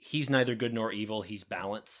say he's neither good nor evil. He's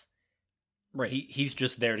balance. right. He's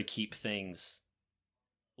just there to keep things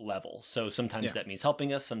level. So sometimes that means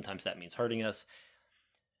helping us. Sometimes that means hurting us.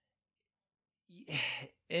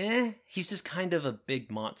 He's just kind of a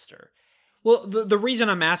big monster. Well, the reason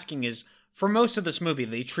I'm asking is for most of this movie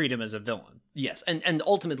they treat him as a villain. Yes, and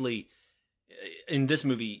ultimately, in this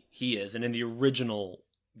movie he is, and in the original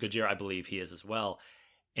Gojira, I believe he is as well.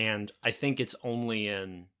 And I think it's only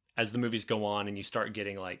as the movies go on and you start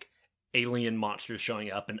getting like alien monsters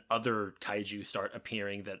showing up and other kaiju start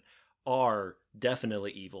appearing that are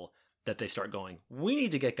definitely evil, that they start going, we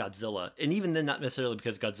need to get Godzilla. And even then, not necessarily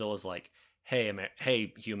because Godzilla's like,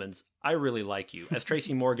 hey humans, I really like you. As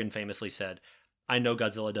Tracy Morgan famously said, I know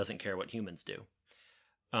Godzilla doesn't care what humans do.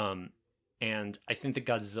 And I think that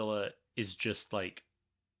Godzilla is just like,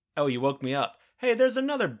 oh, you woke me up. Hey, there's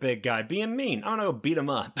another big guy being mean. I don't know, beat him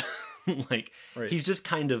up. Like, he's just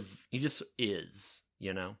he just is,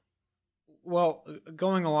 Well,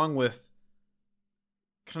 going along with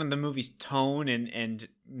kind of the movie's tone and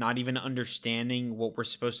not even understanding what we're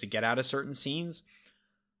supposed to get out of certain scenes,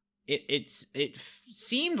 it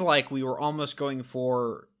seemed like we were almost going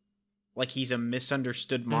for like he's a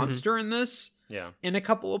misunderstood monster in this. Yeah. In a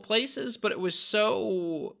couple of places, but it was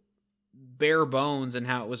so bare bones in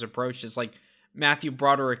how it was approached. It's like Matthew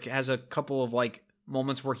Broderick has a couple of like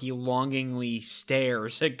moments where he longingly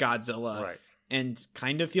stares at Godzilla. Right. And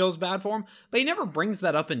kind of feels bad for him, but he never brings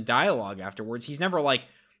that up in dialogue afterwards. He's never like,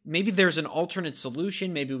 maybe there's an alternate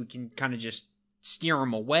solution. Maybe we can kind of just steer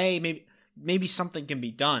him away. Maybe something can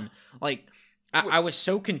be done. Like, I was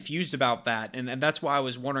so confused about that, and that's why I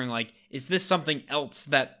was wondering, like, is this something else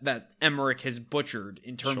that Emmerich has butchered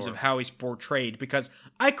in terms of how he's portrayed? Because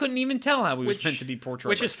I couldn't even tell how he was meant to be portrayed.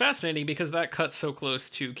 Which is fascinating because that cuts so close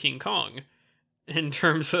to King Kong in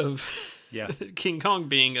terms of King Kong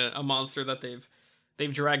being a monster that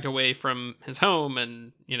they've dragged away from his home,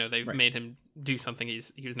 and they've made him do something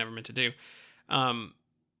he was never meant to do.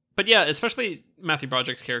 But yeah, especially Matthew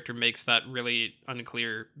Broderick's character makes that really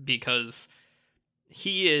unclear because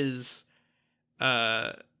he is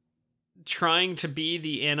trying to be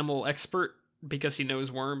the animal expert because he knows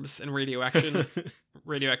worms and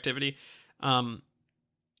radioactivity.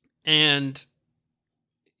 And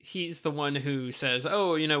he's the one who says,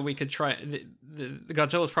 oh, we could try the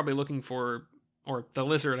Godzilla's probably looking for, or the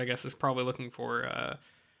lizard, I guess, is probably looking for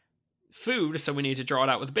food, so we need to draw it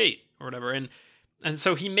out with bait or whatever. And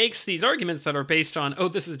so he makes these arguments that are based on, oh,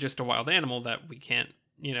 this is just a wild animal that we can't,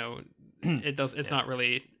 it's not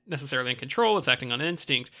really necessarily in control, it's acting on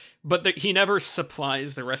instinct. But he never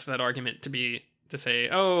supplies the rest of that argument to say,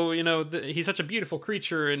 oh, he's such a beautiful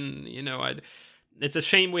creature, and it's a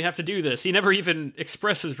shame we have to do this. He never even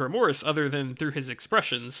expresses remorse other than through his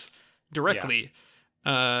expressions directly.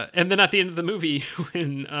 And then at the end of the movie,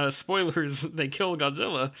 when spoilers, they kill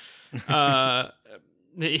Godzilla,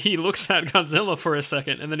 he looks at Godzilla for a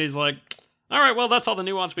second, and then he's like, all right, well, that's all the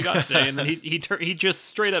nuance we got today. And then he just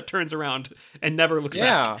straight up turns around and never looks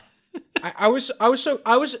back. I was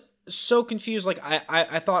so confused. Like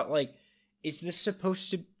I thought, like, is this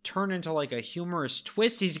supposed to turn into like a humorous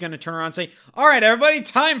twist? He's going to turn around and say, all right, everybody,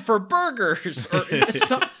 time for burgers or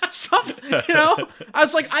something, I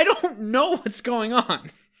was like, I don't know what's going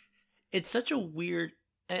on. It's such a weird,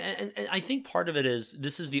 and I think part of it is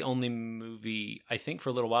this is the only movie, I think, for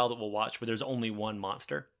a little while that we'll watch where there's only one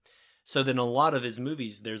monster. So then a lot of his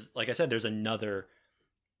movies, there's, like I said, there's another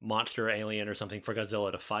monster, alien, or something for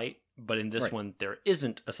Godzilla to fight. But in this one, there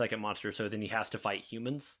isn't a second monster, so then he has to fight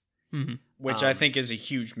humans. Mm-hmm. Which I think is a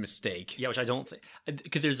huge mistake. Yeah, which I don't think...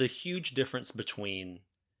 Because there's a huge difference between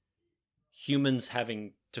humans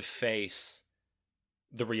having to face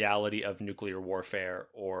the reality of nuclear warfare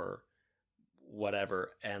or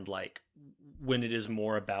whatever, and like when it is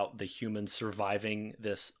more about the humans surviving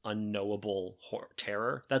this unknowable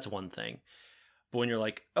terror, that's one thing. But when you're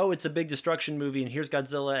like, oh, it's a big destruction movie and here's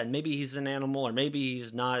Godzilla and maybe he's an animal or maybe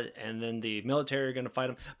he's not, and then the military are going to fight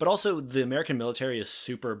him, but also the American military is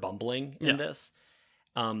super bumbling in this,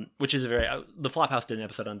 which is the Flophouse did an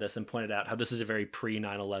episode on this and pointed out how this is a very pre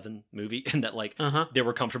 9/11 movie, and that like they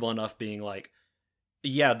were comfortable enough being like,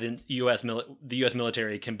 yeah, the U.S.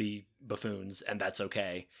 military can be buffoons, and that's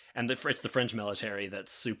okay. And it's the French military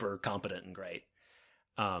that's super competent and great,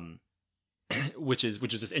 which is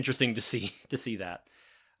just interesting to see that.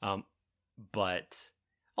 But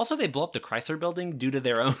also, they blow up the Chrysler Building due to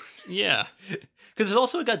their own. Yeah, because there's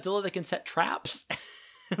also a Godzilla that can set traps,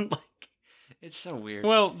 and like it's so weird.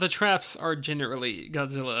 Well, the traps are generally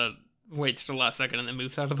Godzilla waits to the last second and then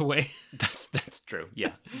moves out of the way. That's true.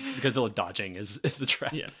 Yeah, Godzilla dodging is the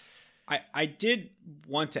trap. Yes. I did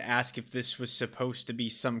want to ask if this was supposed to be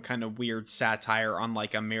some kind of weird satire on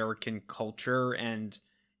like American culture, and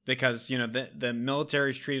because the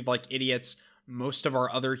military is treated like idiots. Most of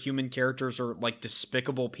our other human characters are like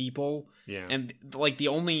despicable people. Yeah. And like the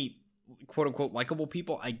only quote unquote likable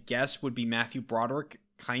people, I guess, would be Matthew Broderick,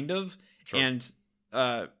 kind of, sure. and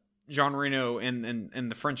Jean Reno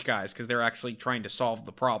and the French guys, because they're actually trying to solve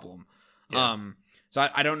the problem. Yeah. So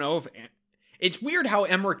I don't know if it's weird how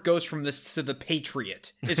Emmerich goes from this to The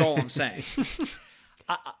Patriot. Is all I'm saying.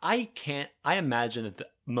 I imagine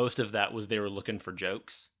that most of that was they were looking for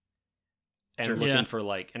jokes and looking for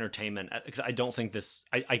like entertainment. Because I don't think this.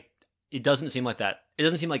 It doesn't seem like that. It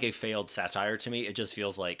doesn't seem like a failed satire to me. It just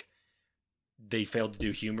feels like they failed to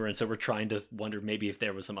do humor, and so we're trying to wonder maybe if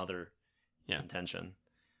there was some other intention.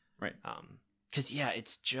 Right. Because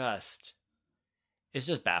it's just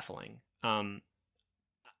baffling.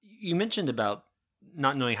 You mentioned about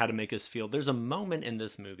not knowing how to make us feel. There's a moment in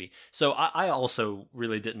this movie. So I also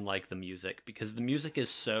really didn't like the music, because the music is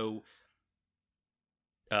so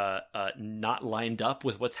not lined up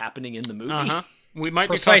with what's happening in the movie. Uh-huh. We might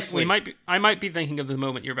Precisely. I might be thinking of the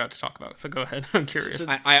moment you're about to talk about. So go ahead. I'm curious.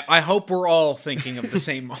 I hope we're all thinking of the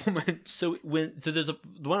same moment. So there's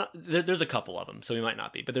a couple of them. So we might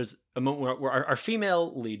not be, but there's a moment where our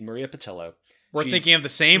female lead, Maria Pitillo, we're thinking of the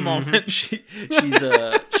same moment. She's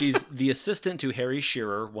the assistant to Harry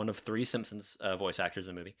Shearer, one of 3 Simpsons voice actors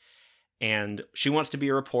in the movie, and she wants to be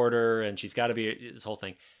a reporter, and she's got to be this whole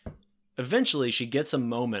thing. Eventually, she gets a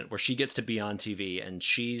moment where she gets to be on TV, and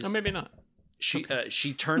she's maybe not.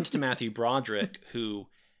 She turns to Matthew Broderick, who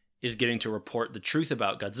is getting to report the truth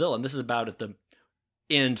about Godzilla, and this is about at the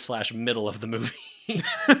end/middle of the movie.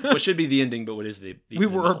 What should be the ending, but what is the we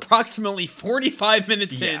were middle. Approximately 45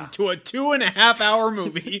 minutes into a 2.5-hour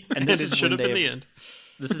movie, and this it should have been the end.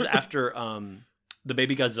 This is after the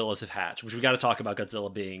baby Godzillas have hatched, which we got to talk about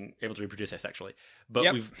Godzilla being able to reproduce asexually.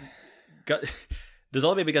 But we've got there's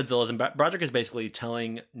all the baby Godzillas, and Broderick is basically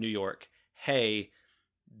telling New York, "Hey,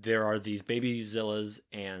 there are these baby Zillas,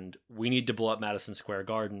 and we need to blow up Madison Square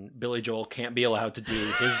Garden. Billy Joel can't be allowed to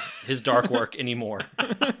do his dark work anymore.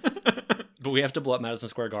 But we have to blow up Madison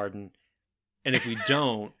Square Garden. And if we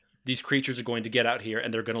don't, these creatures are going to get out here,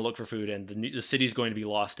 and they're going to look for food, and the city's going to be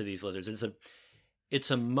lost to these lizards." It's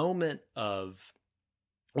a moment of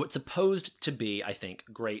what's supposed to be, I think,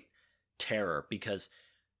 great terror, because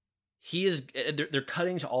they're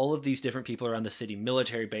cutting to all of these different people around the city,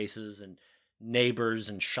 military bases and neighbors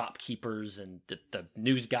and shopkeepers and the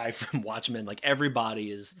news guy from Watchmen. Like,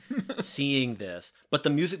 everybody is seeing this, but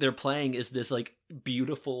the music they're playing is this like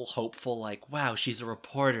beautiful, hopeful, like, wow, she's a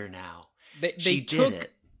reporter now. They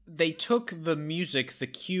took the music, the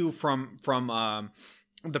cue from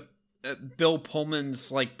the Bill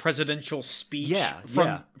Pullman's like presidential speech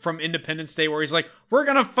from Independence Day, where he's like, "We're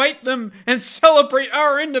gonna fight them and celebrate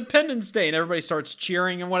our Independence Day," and everybody starts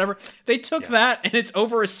cheering and whatever. They took that, and it's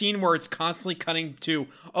over a scene where it's constantly cutting to,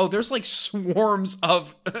 there's like swarms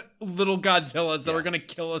of little Godzillas that are gonna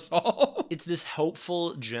kill us all. It's this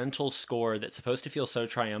hopeful, gentle score that's supposed to feel so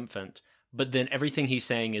triumphant, but then everything he's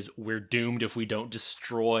saying is, we're doomed if we don't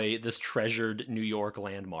destroy this treasured New York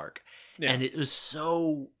landmark. Yeah. And it was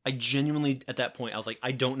so, I genuinely, at that point, I was like,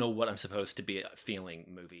 I don't know what I'm supposed to be feeling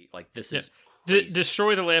movie. Like, this is crazy.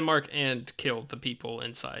 Destroy the landmark and kill the people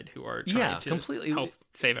inside who are trying to completely help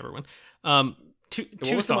save everyone. Two what was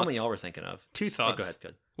thoughts. the moment y'all were thinking of? 2 thoughts. Go ahead,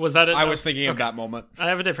 good. Was that it? I was thinking of that moment. I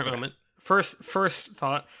have a different moment. First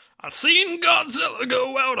thought, I seen Godzilla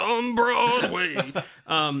go out on Broadway.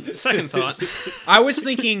 Second thought, I was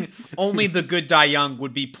thinking Only the Good Die Young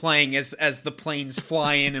would be playing as the planes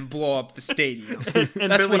fly in and blow up the stadium.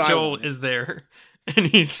 and Billy Joel is there, and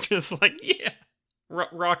he's just like, yeah.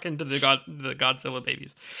 rock into the Godzilla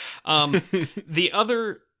babies. The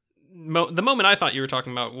other the moment I thought you were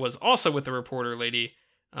talking about was also with the reporter lady,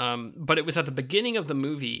 but it was at the beginning of the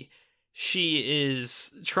movie. She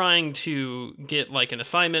is trying to get like an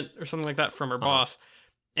assignment or something like that from her boss.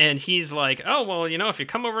 And he's like, oh, well, if you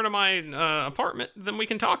come over to my apartment, then we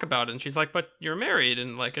can talk about it. And she's like, but you're married.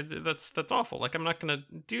 And like, that's awful. Like, I'm not going to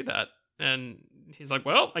do that. And he's like,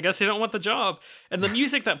 well, I guess you don't want the job. And the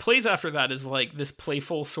music that plays after that is like this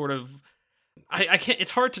playful sort of, I can't,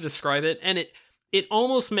 it's hard to describe it. And it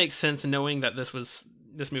almost makes sense knowing that this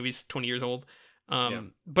movie's 20 years old.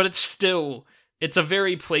 But it's a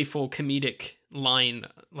very playful comedic line,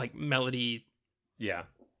 like melody. Yeah.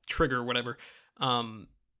 Trigger, whatever.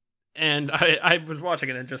 And I was watching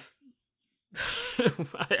it and just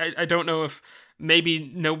I don't know if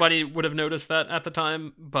maybe nobody would have noticed that at the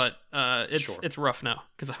time, but it's rough now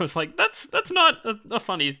because I was like, that's not a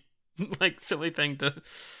funny like silly thing to.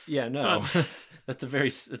 Yeah, no, that's a very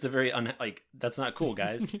that's not cool,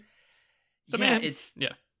 guys.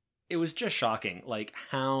 It was just shocking, like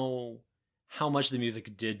how much the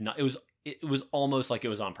music did not. It was almost like it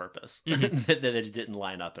was on purpose that it didn't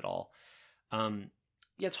line up at all.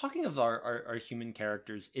 Yeah, talking of our human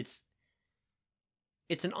characters, it's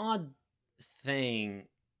an odd thing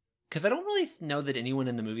because I don't really know that anyone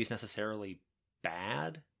in the movie is necessarily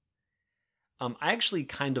bad. I actually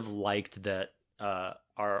kind of liked that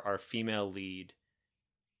our female lead.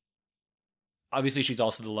 Obviously, she's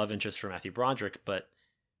also the love interest for Matthew Broderick, but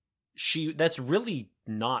that's really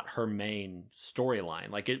not her main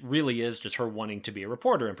storyline. Like, it really is just her wanting to be a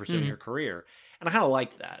reporter and pursuing her career. And I kind of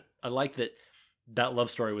liked that. I liked that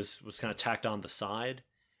love story was kind of tacked on the side,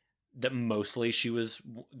 that mostly she was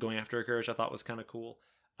going after her courage. I thought was kind of cool.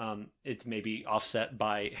 It's maybe offset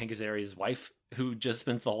by Hank Azaria's wife, who just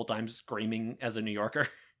spends the whole time screaming as a New Yorker.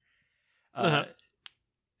 Hank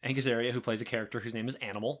Azaria, who plays a character whose name is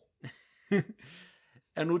Animal,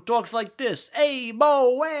 and who talks like this: "Hey,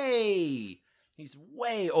 Bo, way!" He's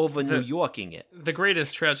way over New Yorking it. The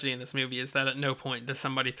greatest tragedy in this movie is that at no point does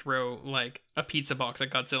somebody throw like a pizza box at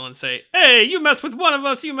Godzilla and say, "Hey, you mess with one of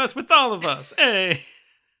us, you mess with all of us." Hey.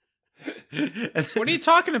 What are you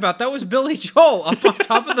talking about? That was Billy Joel up on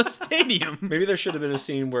top of the stadium. Maybe there should have been a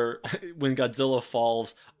scene where when Godzilla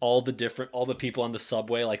falls, all the people on the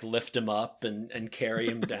subway like lift him up and carry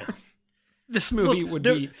him down. This movie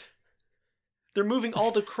They're moving all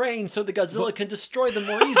the cranes so the Godzilla can destroy them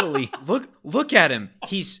more easily. Look at him.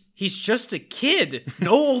 He's just a kid,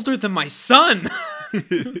 no older than my son.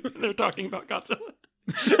 They're talking about Godzilla.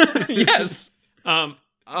 Yes.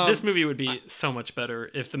 This movie would be so much better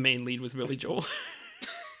if the main lead was Billy Joel.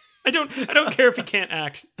 I don't care if he can't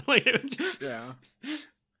act. Like, it would just... Yeah.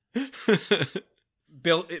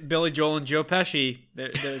 Billy Joel and Joe Pesci.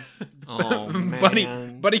 They're oh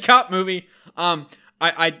man, buddy cop movie.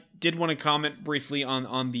 I did want to comment briefly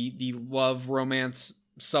on the love romance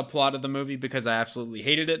subplot of the movie because I absolutely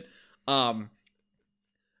hated it.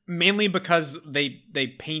 Mainly because they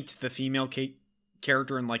paint the female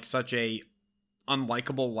character in like such a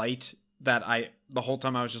unlikable light that the whole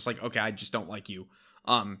time I was just like, okay, I just don't like you.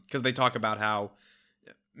 Because they talk about how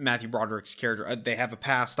Matthew Broderick's character, they have a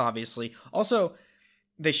past, obviously. Also,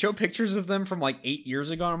 they show pictures of them from like 8 years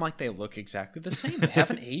ago, and I'm like, they look exactly the same. They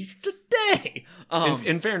haven't aged a day.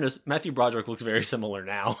 In fairness, Matthew Broderick looks very similar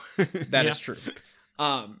now. That is true.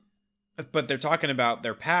 But they're talking about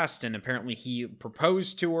their past, and apparently he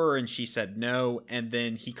proposed to her, and she said no, and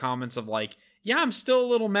then he comments of like, yeah, I'm still a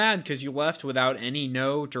little mad because you left without any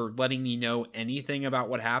note or letting me know anything about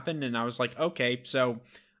what happened. And I was like, okay, so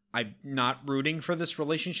I'm not rooting for this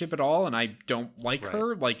relationship at all, and I don't like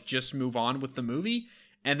her. Like, just move on with the movie.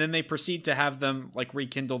 And then they proceed to have them like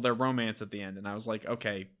rekindle their romance at the end, and I was like,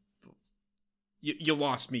 okay, you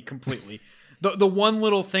lost me completely. The one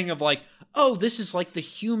little thing of like, oh, this is like the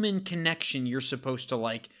human connection you're supposed to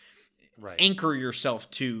like anchor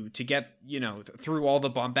yourself to get, through all the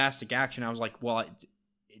bombastic action. I was like, well,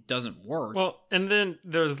 it doesn't work. Well, and then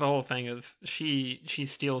there's the whole thing of she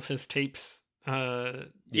steals his tapes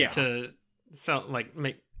to sell, like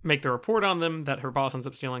make the report on them that her boss ends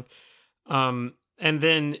up stealing. And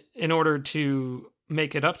then in order to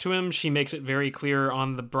make it up to him, she makes it very clear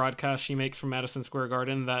on the broadcast she makes from Madison Square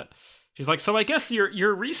Garden that she's like, so I guess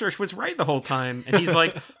your research was right the whole time. And he's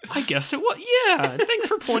like, I guess it was. Yeah, thanks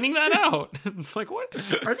for pointing that out. It's like, what?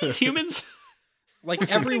 Are these humans?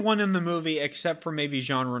 Like, everyone in the movie, except for maybe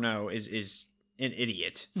Jean Reno, is an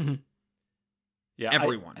idiot. Mm-hmm. Yeah,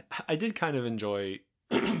 everyone. I did kind of enjoy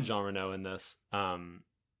Jean Reno in this.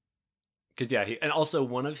 Because, and also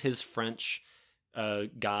one of his French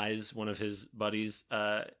guys, one of his buddies,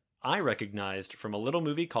 I recognized from a little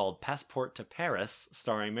movie called Passport to Paris,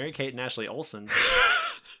 starring Mary-Kate and Ashley Olsen,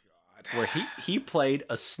 where he played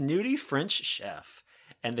a snooty French chef,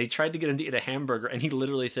 and they tried to get him to eat a hamburger, and he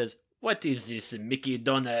literally says, "What is this, Mickey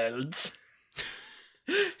Donald's?"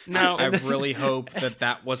 Now, I really hope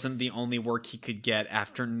that wasn't the only work he could get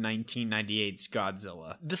after 1998's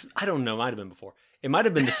Godzilla. I don't know. Might have been before. It might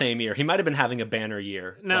have been the same year. He might have been having a banner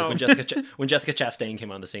year. No. Like when Jessica Chastain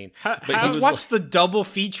came on the scene. Let's watch the double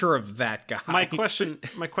feature of that guy. my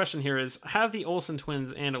question here is: have the Olsen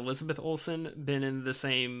twins and Elizabeth Olsen been in the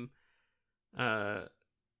same,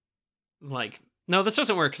 like? No, this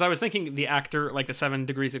doesn't work because I was thinking the actor, like the 7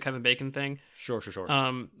 Degrees of Kevin Bacon thing. Sure.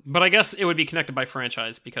 But I guess it would be connected by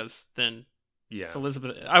franchise because then Yeah. if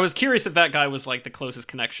Elizabeth. I was curious if that guy was like the closest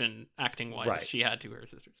connection acting wise Right. she had to her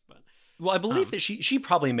sisters, but. Well, I believe that she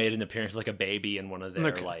probably made an appearance like a baby in one of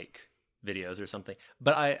their Okay. like videos or something.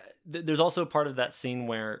 But there's also a part of that scene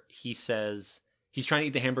where he says he's trying to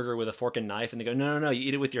eat the hamburger with a fork and knife, and they go, no, you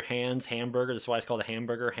eat it with your hands, hamburger. That's why it's called a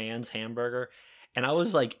hamburger, hands, hamburger. And I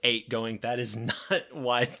was like 8 going, that is not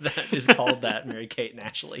why that is called that, Mary-Kate and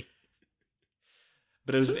Ashley.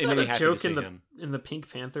 But it made me happy to see him. In the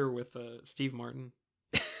Pink Panther with Steve Martin.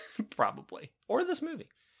 Probably. Or this movie.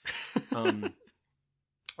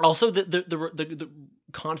 Also, the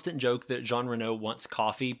constant joke that Jean Reno wants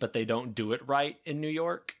coffee, but they don't do it right in New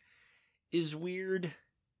York is weird.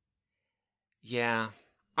 Yeah.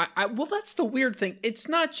 Well, that's the weird thing. It's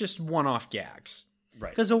not just one-off gags.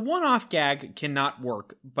 Right. Because a one-off gag cannot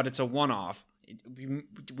work, but it's a one-off. We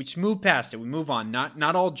just move past it. We move on.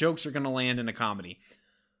 Not all jokes are going to land in a comedy.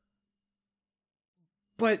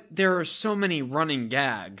 But there are so many running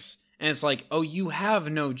gags. And it's like, oh, you have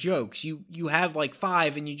no jokes. You have like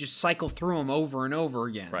 5 and you just cycle through them over and over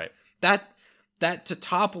again. Right. That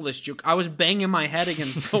Totopoulos joke, I was banging my head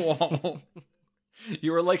against the wall.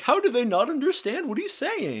 You were like, how do they not understand what he's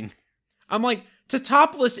saying? I'm like,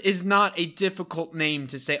 Totopoulos is not a difficult name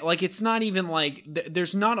to say. Like, it's not even like,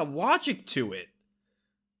 there's not a logic to it.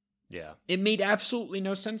 Yeah. It made absolutely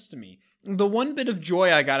no sense to me. The one bit of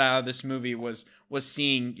joy I got out of this movie was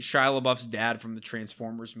seeing Shia LaBeouf's dad from the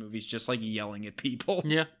Transformers movies just like yelling at people.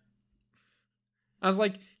 Yeah. I was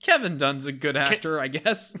like, Kevin Dunn's a good actor, I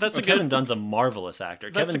guess. Kevin Dunn's a marvelous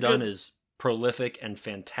actor. That's Kevin Dunn is prolific and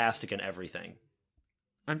fantastic in everything.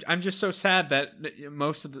 I'm just so sad that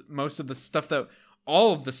most of the stuff that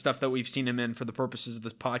all of the stuff that we've seen him in for the purposes of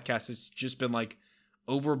this podcast has just been like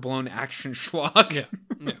overblown action schlock.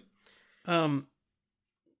 Yeah.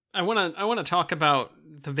 I want to talk about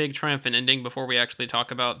the big triumphant ending before we actually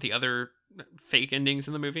talk about the other fake endings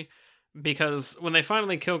in the movie, because when they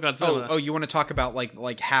finally kill Godzilla. Oh, you want to talk about like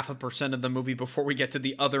 0.5% of the movie before we get to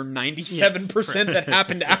the other 97% that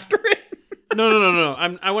happened after it? No.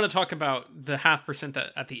 I want to talk about the 0.5%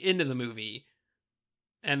 that at the end of the movie,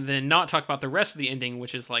 and then not talk about the rest of the ending,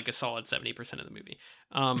 which is like a solid 70% of the movie.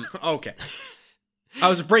 Okay. I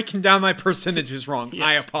was breaking down my percentages wrong. Yes.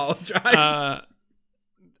 I apologize.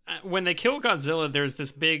 When they kill Godzilla, there's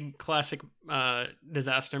this big classic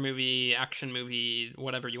disaster movie, action movie,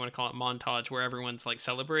 whatever you want to call it, montage where everyone's like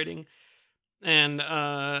celebrating. And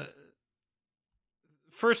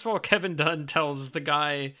first of all, Kevin Dunn tells the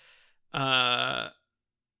guy that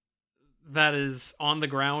is on the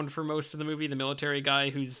ground for most of the movie, the military guy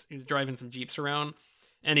who's driving some Jeeps around,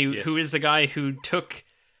 and who is the guy who took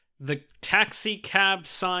the taxi cab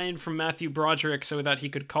sign from Matthew Broderick so that he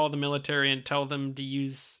could call the military and tell them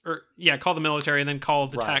to call the military and then call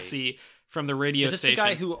the taxi from the radio station. Is this the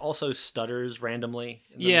guy who also stutters randomly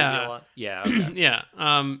in the movie a lot? Yeah.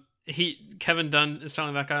 Okay. Kevin Dunn is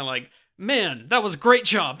telling that guy like, man, that was a great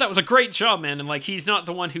job. That was a great job, man. And like, he's not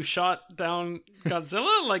the one who shot down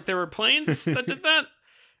Godzilla. Like, there were planes that did that.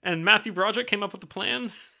 And Matthew Broderick came up with the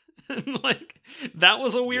plan. And like, that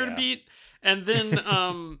was a weird beat. And then,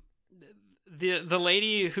 the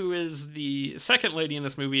lady who is the second lady in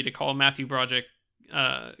this movie to call Matthew Broderick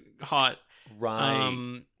hot,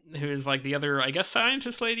 right? Who is like the other, I guess,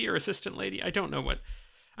 scientist lady or assistant lady. I don't know what.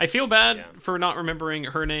 I feel bad for not remembering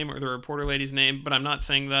her name or the reporter lady's name, but I'm not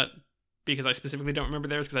saying that because I specifically don't remember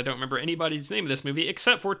theirs, because I don't remember anybody's name of this movie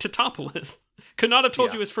except for Totopoulos. Could not have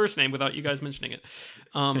told you his first name without you guys mentioning it.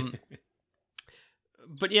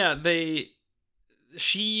 But yeah,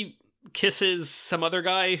 she kisses some other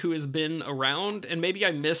guy who has been around, and maybe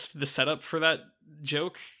I missed the setup for that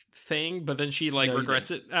joke thing, but then she regrets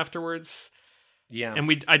it afterwards. Yeah,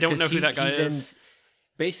 and I don't know who that guy is.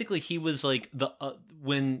 Basically, he was like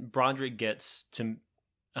when Broderick gets to,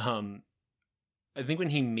 I think when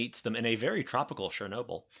he meets them in a very tropical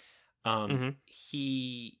Chernobyl,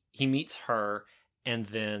 he meets her, and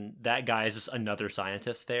then that guy is just another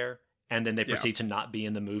scientist there, and then they proceed to not be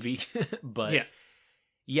in the movie. But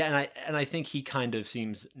and I think he kind of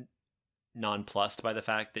seems nonplussed by the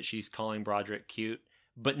fact that she's calling Broderick cute,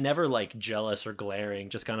 but never like jealous or glaring,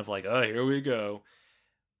 just kind of like, oh, here we go,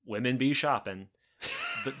 women be shopping.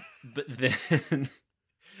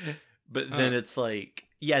 but then it's like,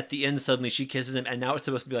 yeah, at the end suddenly she kisses him, and now it's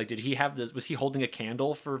supposed to be like, did he have this, was he holding a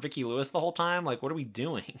candle for Vicki Lewis the whole time? Like, what are we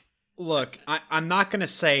doing? Look, I'm not going to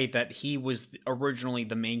say that he was originally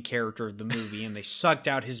the main character of the movie and they sucked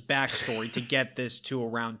out his backstory to get this to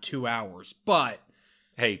around 2 hours, but...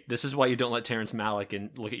 Hey, this is why you don't let Terrence Malick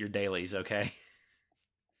and look at your dailies, okay?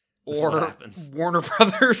 Or Warner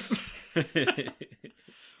Brothers.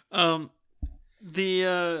 What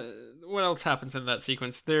else happens in that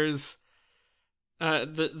sequence? There's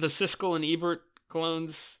the Siskel and Ebert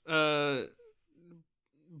clones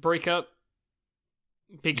break up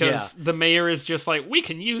because the mayor is just like, we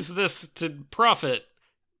can use this to profit.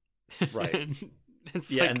 Right. And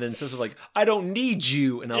and then Siskel's like, I don't need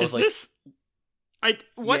you, and I was like,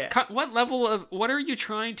 what level of, what are you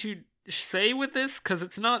trying to say with this? Because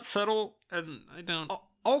it's not subtle, and I don't.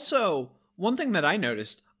 Also, one thing that I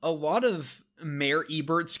noticed, a lot of Mayor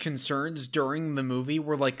Ebert's concerns during the movie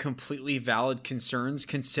were like completely valid concerns,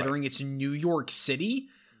 considering it's New York City.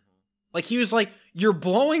 Like, he was like, you're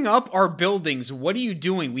blowing up our buildings. What are you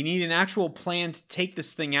doing? We need an actual plan to take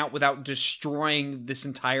this thing out without destroying this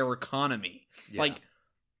entire economy. Yeah. Like,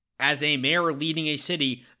 as a mayor leading a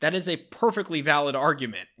city, that is a perfectly valid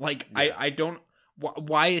argument. Like, I don't...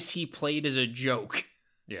 Why is he played as a joke?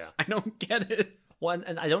 Yeah. I don't get it. Well,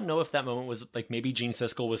 and I don't know if that moment was, like, maybe Gene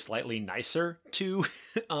Siskel was slightly nicer to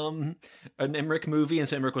an Emmerich movie, and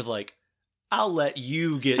so Emmerich was like, I'll let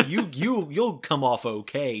you get... You'll come off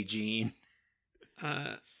okay, Gene.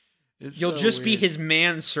 You'll just weird. Be his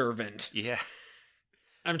manservant. Yeah.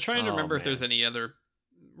 I'm trying to remember if there's any other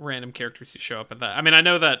random characters who show up at that. I mean, I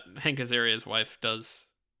know that Hank Azaria's wife does.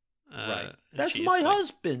 Right. That's my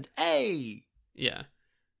husband. Hey. Yeah.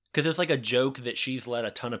 Because there's like a joke that she's let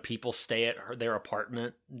a ton of people stay at their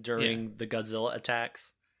apartment during the Godzilla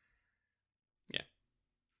attacks. Yeah.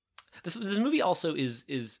 This movie also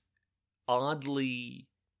is oddly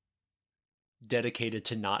dedicated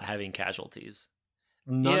to not having casualties.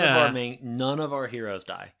 None of our heroes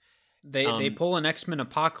die. They pull an X-Men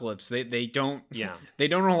Apocalypse. They don't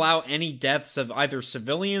allow any deaths of either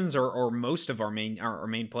civilians or most of our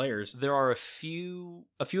main players. There are a few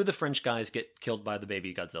of the French guys get killed by the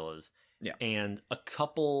baby Godzillas. Yeah. And a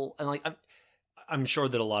couple, and like I'm sure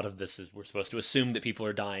that a lot of this is, we're supposed to assume that people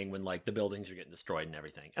are dying when like the buildings are getting destroyed and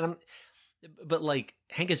everything. But like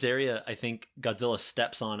Hank Azaria, I think Godzilla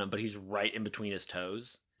steps on him, but he's right in between his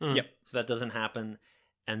toes. Yep. So that doesn't happen.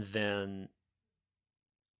 And then,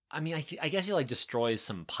 I mean, I guess he like destroys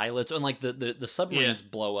some pilots, and like the submarines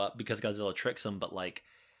blow up because Godzilla tricks them. But like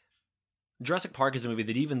Jurassic Park is a movie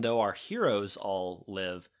that even though our heroes all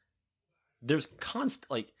live, there's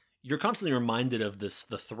you're constantly reminded of the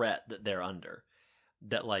threat that they're under.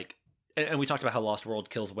 That like, and we talked about how Lost World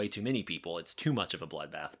kills way too many people. It's too much of a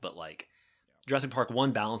bloodbath. But like Jurassic Park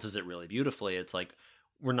 1 balances it really beautifully. It's like,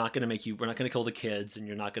 we're not going to kill the kids, and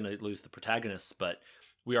you're not going to lose the protagonists, but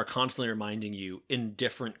we are constantly reminding you in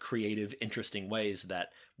different, creative, interesting ways that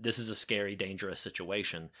this is a scary, dangerous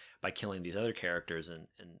situation by killing these other characters. And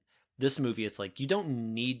this movie, it's like, you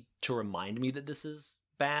don't need to remind me that this is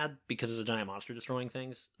bad because there's a giant monster destroying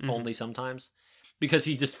things, only sometimes, because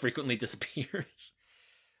he just frequently disappears.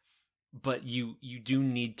 But you do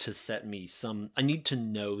need to set me I need to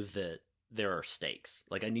know that there are stakes.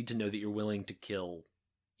 Like, I need to know that you're willing to kill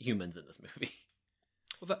humans in this movie.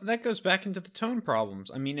 Well, that goes back into the tone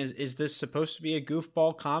problems. I mean, is this supposed to be a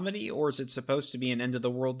goofball comedy, or is it supposed to be an end of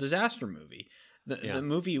the world disaster movie? The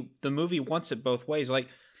movie wants it both ways. Like,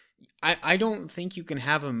 I don't think you can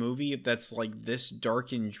have a movie that's like this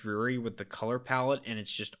dark and dreary with the color palette, and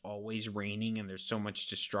it's just always raining and there's so much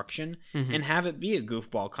destruction, and have it be a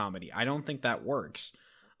goofball comedy. I don't think that works.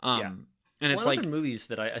 And it's like other movies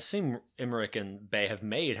that I assume Emmerich and Bay have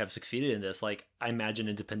made have succeeded in this. Like, I imagine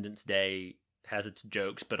Independence Day has its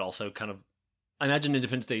jokes, but also I imagine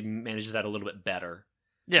Independence Day manages that a little bit better.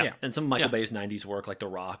 Yeah. And some of Michael Bay's 90s work, like The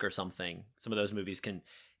Rock or something, some of those movies can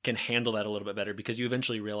handle that a little bit better, because you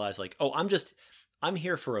eventually realize like, oh, I'm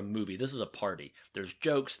here for a movie. This is a party. There's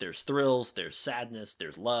jokes, there's thrills, there's sadness,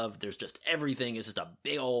 there's love, there's just everything. It's just a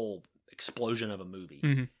big old explosion of a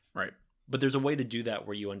movie. Right. But there's a way to do that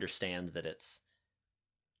where you understand that it's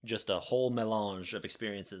just a whole melange of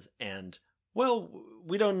experiences, and, well,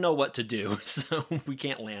 we don't know what to do, so we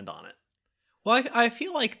can't land on it. Well, I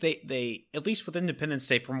feel like they at least with Independence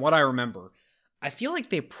Day, from what I remember, I feel like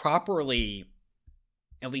they properly,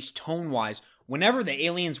 at least tone-wise, whenever the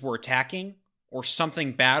aliens were attacking or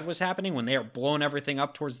something bad was happening, when they are blowing everything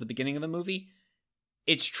up towards the beginning of the movie,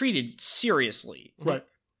 it's treated seriously. Right.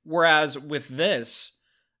 Whereas with this,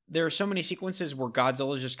 there are so many sequences where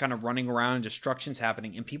Godzilla's just kind of running around and destruction's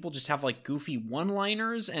happening, and people just have like goofy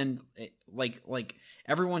one-liners, and like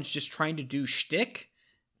everyone's just trying to do shtick.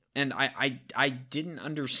 And I didn't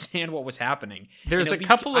understand what was happening. There's a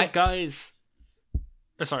couple of guys.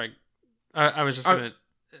 Oh, sorry, I was just gonna.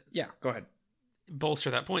 Yeah, go ahead.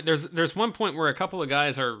 Bolster that point. There's one point where a couple of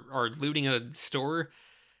guys are looting a store,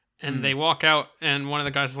 and they walk out, and one of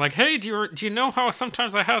the guys is like, "Hey, do you know how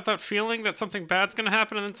sometimes I have that feeling that something bad's gonna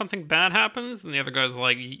happen, and then something bad happens?" And the other guy's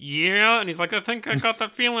like, "Yeah," and he's like, "I think I got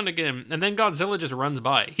that feeling again." And then Godzilla just runs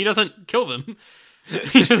by. He doesn't kill them.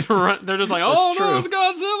 He just they're just like, "Oh no, it's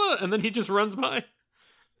Godzilla," and then he just runs by.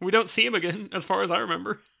 We don't see him again, as far as I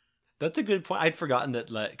remember. That's a good point. I'd forgotten that,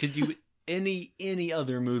 because any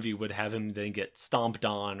other movie would have him then get stomped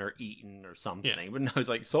on or eaten or something. Yeah. But no, it's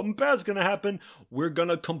like, something bad's gonna happen. We're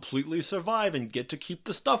gonna completely survive and get to keep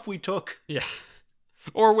the stuff we took. Yeah.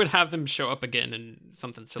 Or would have them show up again and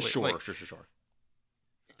something silly. Sure.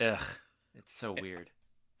 Ugh, it's so weird.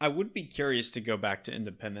 I would be curious to go back to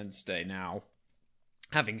Independence Day now,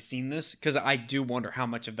 having seen this, because I do wonder how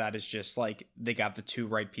much of that is just like they got the two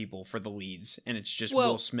right people for the leads, and it's just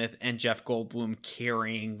Will Smith and Jeff Goldblum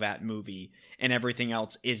carrying that movie, and everything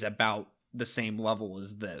else is about the same level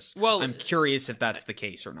as this. Well, I'm curious if that's the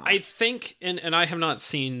case or not. I think, and I have not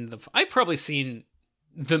seen I've probably seen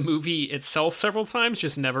the movie itself several times,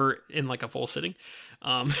 just never in like a full sitting,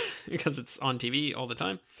 because it's on TV all the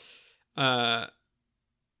time.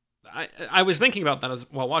 I was thinking about that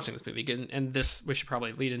while watching this movie, and this we should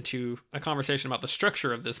probably lead into a conversation about the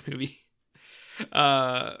structure of this movie,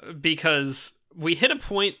 because we hit a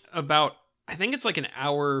point about, I think it's like an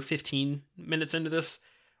hour 15 minutes into this,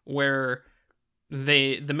 where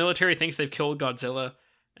the military thinks they've killed Godzilla,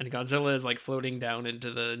 and Godzilla is like floating down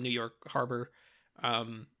into the New York harbor,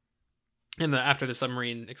 after the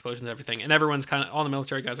submarine explosions and everything, and everyone's all the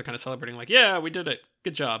military guys are kind of celebrating, like, "Yeah, we did it,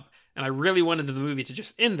 good job." And I really wanted the movie to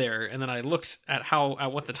just end there, and then I looked at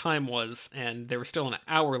what the time was, and there was still an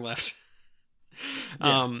hour left.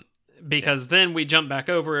 Because then we jump back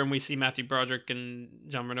over and we see Matthew Broderick and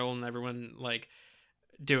John Renault and everyone like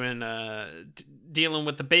doing dealing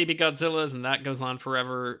with the baby Godzillas, and that goes on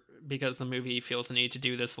forever because the movie feels the need to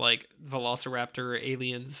do this like Velociraptor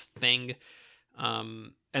aliens thing.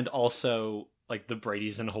 And also like the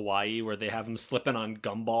Brady's in Hawaii, where they have them slipping on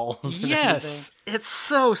gumballs. Yes, it's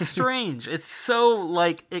so strange. It's so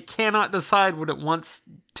like it cannot decide what it wants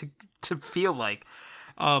to feel like.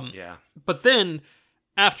 Yeah. But then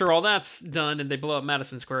after all that's done and they blow up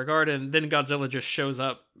Madison Square Garden, then Godzilla just shows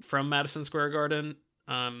up from Madison Square Garden,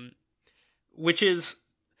 which is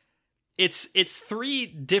it's three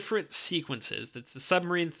different sequences. It's the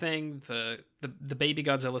submarine thing, the baby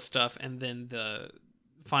Godzilla stuff, and then the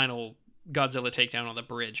final Godzilla takedown on the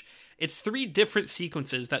bridge. It's three different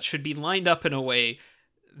sequences that should be lined up in a way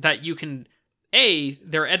that you can, A,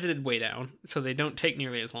 they're edited way down so they don't take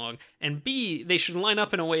nearly as long, and B, they should line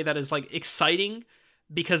up in a way that is like exciting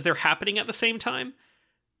because they're happening at the same time,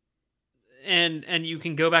 and you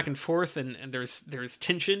can go back and forth, and there's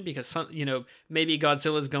tension because maybe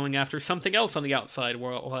Godzilla's going after something else on the outside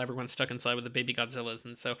while everyone's stuck inside with the baby Godzillas,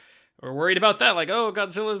 and so we're worried about that, like, oh,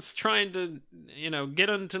 Godzilla's trying to, get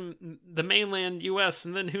onto the mainland U.S.,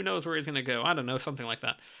 and then who knows where he's going to go. I don't know, something like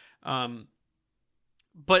that.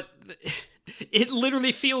 But it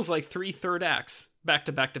literally feels like three third acts back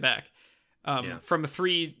to back to back, from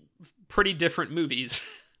three pretty different movies.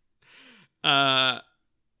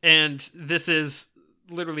 And this is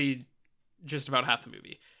literally just about half the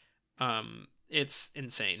movie. It's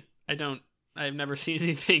insane. I've never seen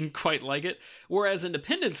anything quite like it. Whereas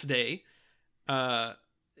Independence Day,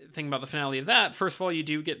 thinking about the finale of that, first of all, you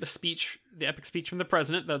do get the epic speech from the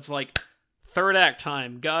president that's like, third act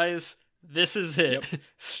time, guys. This is it. Yep.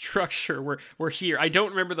 Structure. We're here. I don't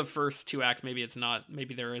remember the first two acts. Maybe it's not.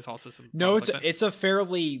 Maybe there is also some. No, it's a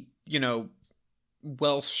fairly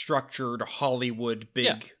well structured Hollywood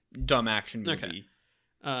big dumb action movie.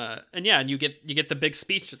 Okay. And you get the big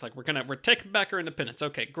speech. Just like we're taking back our independence.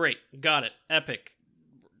 Okay, great, got it. Epic.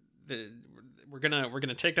 We're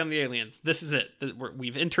gonna take down the aliens. This is it.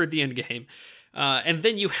 We've entered the end game. And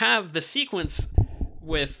then you have the sequence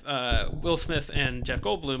with Will Smith and Jeff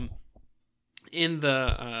Goldblum in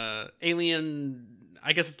the alien.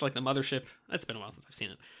 I guess it's like the mothership. It's been a while since I've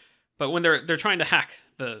seen it. But when they're trying to hack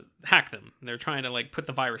them, they're trying to like put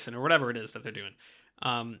the virus in or whatever it is that they're doing.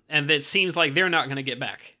 And it seems like they're not going to get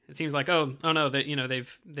back. It seems like oh no, that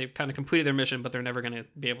they've kind of completed their mission, but they're never going to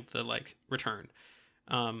be able to like return.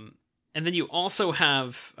 And then you also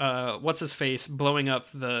have what's his face blowing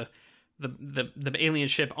up the alien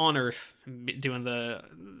ship on Earth, doing the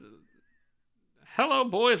 "Hello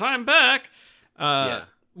boys, I'm back."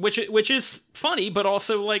 Which is funny, but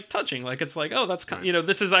also like touching. Like it's like, oh, that's kind of,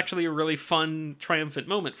 this is actually a really fun, triumphant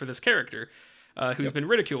moment for this character who's been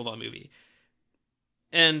ridiculed all movie.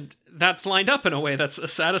 And that's lined up in a way that's a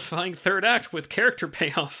satisfying third act with character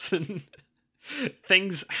payoffs and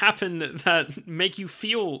things happen that make you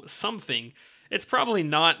feel something. It's probably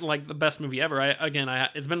not like the best movie ever.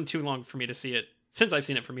 It's been too long for me to see it, since I've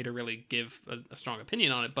seen it, for me to really give a strong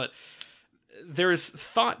opinion on it, but there's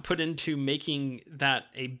thought put into making that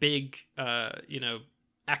a big,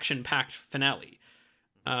 action-packed finale.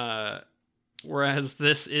 Whereas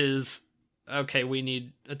this is, okay, we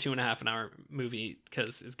need a 2.5 hour movie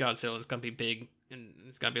because it's Godzilla, it's going to be big, and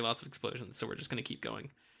it's got to be lots of explosions, so we're just going to keep going.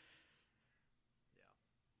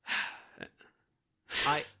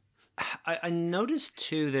 I noticed,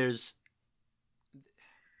 too, there's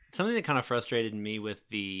something that kind of frustrated me with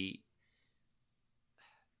the...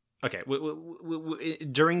 Okay,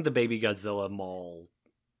 during the Baby Godzilla Mall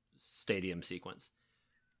stadium sequence,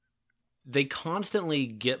 they constantly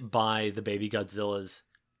get by the Baby Godzillas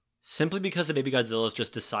simply because the Baby Godzillas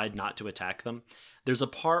just decide not to attack them. There's a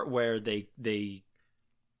part where they're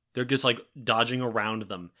just like dodging around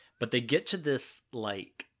them, but they get to this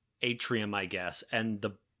like atrium, I guess, and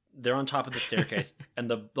they're on top of the staircase,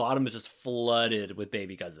 and the bottom is just flooded with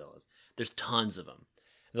Baby Godzillas. There's tons of them.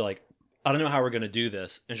 They're like, I don't know how we're going to do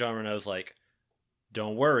this. And Jean Reno's like,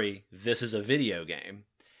 don't worry, this is a video game.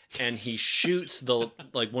 And he shoots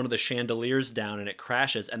one of the chandeliers down and it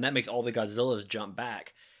crashes, and that makes all the Godzillas jump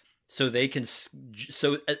back. So they can,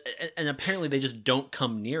 and apparently they just don't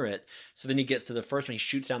come near it. So then he gets to the first one, he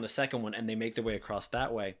shoots down the second one, and they make their way across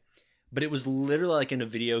that way. But it was literally like in a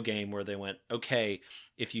video game where they went, okay,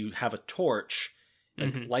 if you have a torch,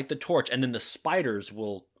 light the torch, and then the spiders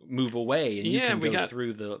will move away, and you can go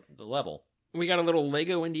through the level. We got a little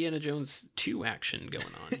Lego Indiana Jones 2 action going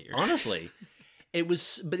on here. Honestly, it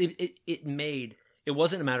was, but it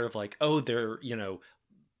wasn't a matter of like, oh, they're,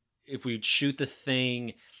 if we shoot the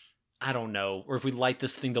thing, I don't know, or if we light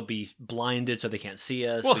this thing, they'll be blinded so they can't see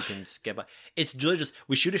us. We can skip by. It's really just,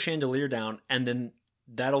 we shoot a chandelier down, and then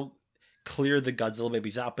that'll clear the Godzilla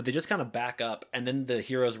babies out, but they just kind of back up, and then the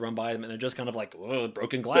heroes run by them, and they're just kind of like, whoa,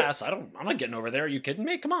 broken glass. I'm not getting over there. Are you kidding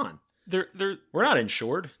me? Come on. We're not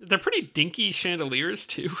insured. They're pretty dinky chandeliers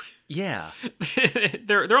too. Yeah.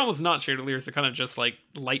 they're almost not chandeliers. They're kind of just like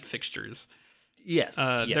light fixtures. Yes.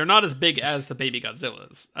 They're not as big as the Baby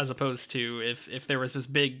Godzillas, as opposed to if there was this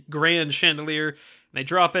big grand chandelier and they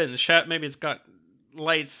drop it and maybe it's got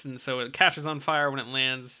lights and so it catches on fire when it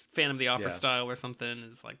lands, Phantom of the Opera style or something.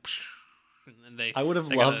 It's like, and then I would have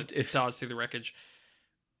loved if dodge through the wreckage.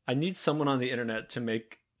 I need someone on the internet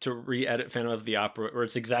to re-edit Phantom of the Opera where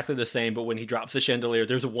it's exactly the same, but when he drops the chandelier,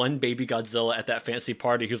 there's one Baby Godzilla at that fancy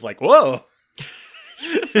party who's like, whoa.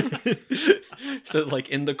 So like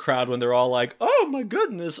in the crowd when they're all like, oh my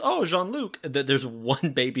goodness, oh Jean-Luc, there's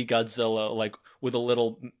one Baby Godzilla like with a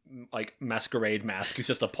little like masquerade mask who's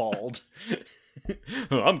just appalled.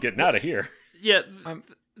 Oh, I'm getting out of here. Yeah,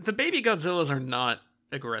 the Baby Godzillas are not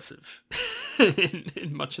aggressive in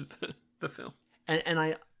much of the film. And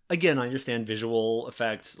I understand visual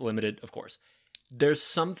effects limited, of course. There's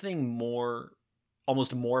something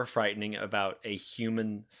almost more frightening about a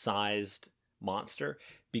human-sized monster,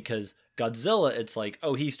 because Godzilla, it's like,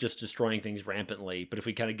 oh, he's just destroying things rampantly, but if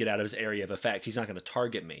we kind of get out of his area of effect, he's not going to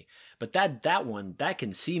target me. But that one, that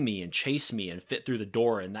can see me and chase me and fit through the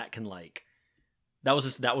door, and that can like... That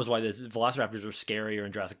was why the Velociraptors are scarier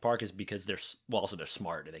in Jurassic Park, is because they're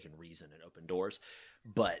smart and they can reason and open doors.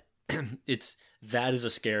 But that is a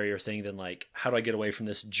scarier thing than like, how do I get away from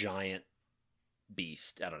this giant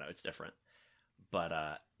beast? I don't know. It's different.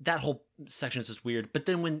 But that whole section is just weird. But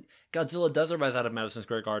then when Godzilla does arrive out of Madison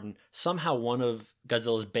Square Garden, somehow one of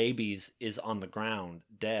Godzilla's babies is on the ground,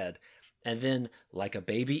 dead. And then, like a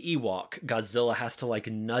baby Ewok, Godzilla has to like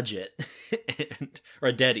nudge it, or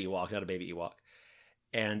a dead Ewok, not a baby Ewok.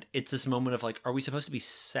 And it's this moment of like, are we supposed to be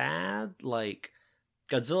sad? Like,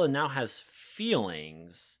 Godzilla now has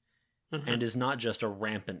feelings and is not just a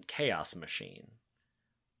rampant chaos machine.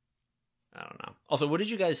 I don't know. Also, what did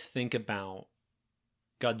you guys think about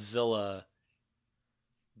Godzilla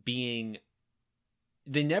being...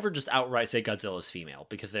 They never just outright say Godzilla's female,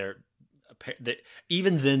 because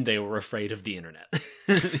even then they were afraid of the internet.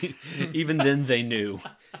 Even then they knew.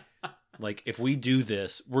 Like, if we do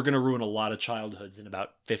this, we're going to ruin a lot of childhoods in about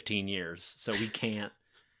 15 years. So we can't.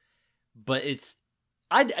 But it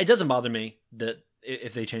doesn't bother me that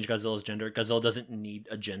if they change Godzilla's gender. Godzilla doesn't need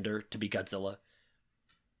a gender to be Godzilla.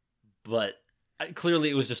 But clearly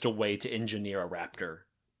it was just a way to engineer a raptor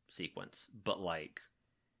sequence. But, like,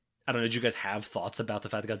 I don't know, did you guys have thoughts about the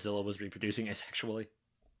fact that Godzilla was reproducing asexually?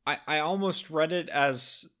 I almost read it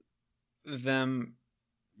as them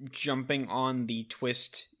jumping on the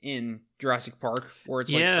twist in Jurassic Park, where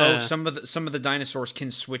it's like, oh, some of the dinosaurs can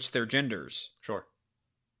switch their genders. Sure.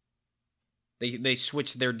 They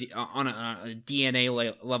switch their on a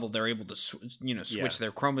DNA level. They're able to switch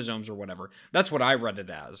their chromosomes or whatever. That's what I read it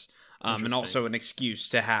as, and also an excuse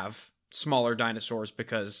to have smaller dinosaurs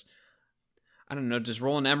because I don't know. Does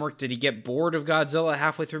Roland Emmerich, did he get bored of Godzilla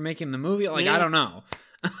halfway through making the movie? Like, I don't know.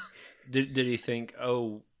 Did he think,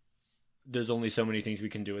 oh, there's only so many things we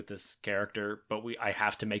can do with this character, but I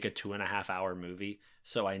have to make a 2.5-hour movie,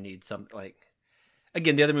 so I need some, like,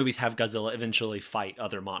 again, the other movies have Godzilla eventually fight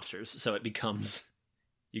other monsters, so it becomes,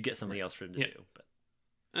 you get something else for him to do.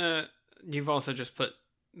 But you've also just put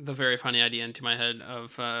the very funny idea into my head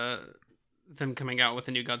of them coming out with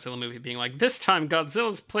a new Godzilla movie being like, this time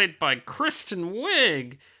Godzilla's played by Kristen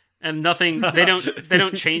Wiig. And nothing, they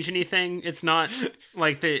don't change anything. It's not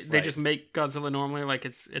like they just make Godzilla normally, like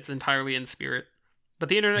it's entirely in spirit. But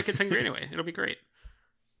the internet gets angry anyway. It'll be great.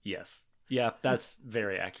 Yes. Yeah, that's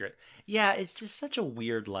very accurate. Yeah, it's just such a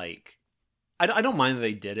weird, like, I don't mind that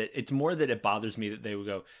they did it. It's more that it bothers me that they would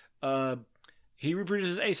go, he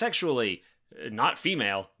reproduces asexually, not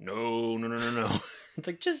female. No. It's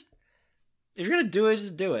like, just, if you're going to do it,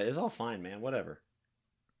 just do it. It's all fine, man. Whatever.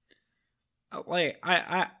 Like,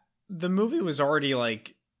 the movie was already,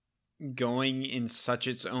 like, going in such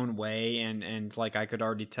its own way, and like, I could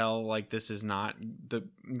already tell, like, this is not the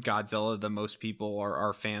Godzilla that most people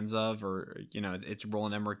are fans of, or, you know, it's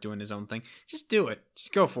Roland Emmerich doing his own thing. Just do it.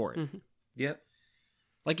 Just go for it. Mm-hmm. Yep.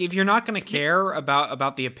 Like, if you're not going to care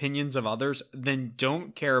about the opinions of others, then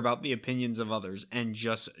don't care about the opinions of others, and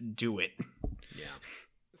just do it. Yeah.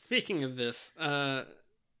 Speaking of this, when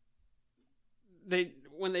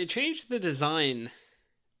they changed the design,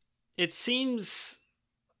 it seems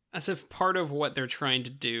as if part of what they're trying to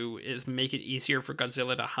do is make it easier for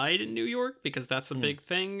Godzilla to hide in New York, because that's a big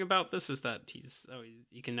thing about this, is that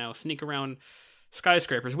he can now sneak around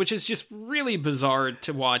skyscrapers, which is just really bizarre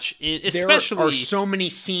to watch. Especially, there are so many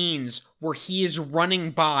scenes where he is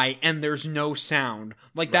running by and there's no sound.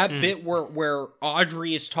 Like that bit where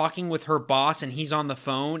Audrey is talking with her boss and he's on the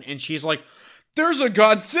phone and she's like, there's a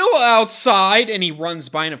Godzilla outside, and he runs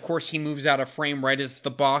by, and of course he moves out of frame right as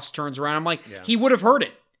the boss turns around. I'm like, he would have heard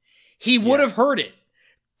it. He would have heard it.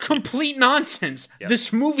 Complete nonsense. Yep.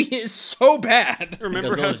 This movie is so bad.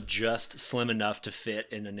 Remember Godzilla's just slim enough to fit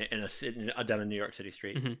in down a New York City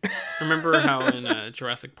street. Mm-hmm. Remember how in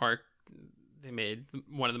Jurassic Park they made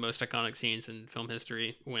one of the most iconic scenes in film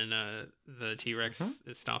history when the T-Rex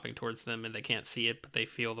is stomping towards them and they can't see it, but they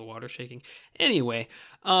feel the water shaking. Anyway,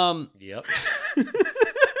 yep.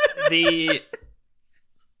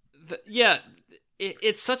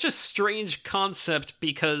 It's such a strange concept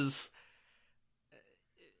because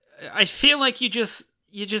I feel like you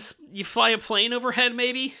fly a plane overhead,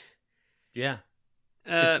 maybe. Yeah.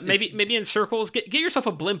 Maybe in circles. Get yourself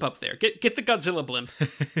a blimp up there. Get the Godzilla blimp.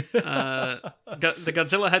 The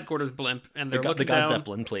Godzilla headquarters blimp, and they're looking down. The God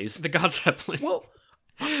Zeppelin, please. The God Zeppelin. Well,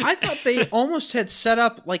 I thought they almost had set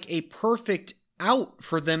up like a perfect out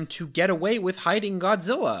for them to get away with hiding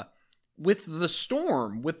Godzilla. With the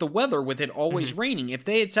storm, with the weather, with it always raining. If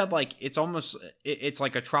they had said like it's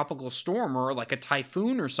like a tropical storm or like a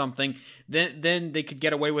typhoon or something, then they could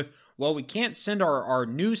get away with, well, we can't send our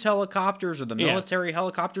news helicopters or the military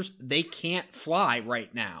helicopters. They can't fly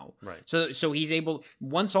right now. Right. So he's able,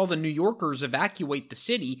 once all the New Yorkers evacuate the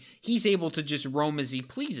city, he's able to just roam as he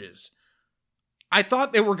pleases. I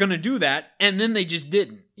thought they were going to do that, and then they just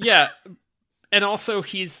didn't. Yeah. And also,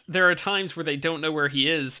 there are times where they don't know where he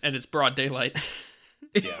is, and it's broad daylight.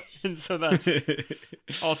 Yeah. And so that's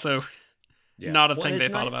also not a thing they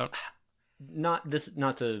thought about. Not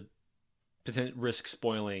to risk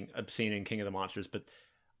spoiling Obscene and King of the Monsters, but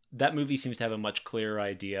that movie seems to have a much clearer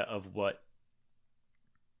idea of what,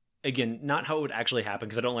 again, not how it would actually happen,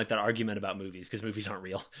 because I don't like that argument about movies, because movies aren't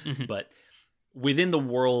real. Mm-hmm. But within the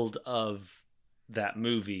world of that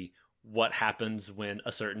movie, what happens when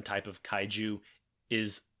a certain type of kaiju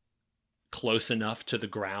is close enough to the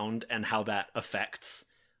ground, and how that affects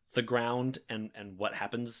the ground, and what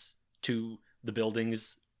happens to the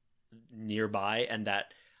buildings nearby, and that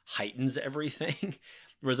heightens everything.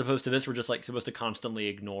 Whereas opposed to this, we're just like supposed to constantly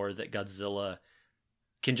ignore that Godzilla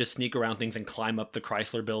can just sneak around things and climb up the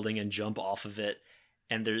Chrysler building and jump off of it,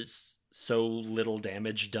 and there's so little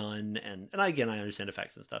damage done. And again, I understand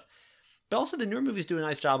effects and stuff. But also the newer movies do a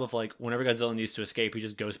nice job of like, whenever Godzilla needs to escape, he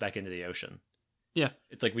just goes back into the ocean. Yeah.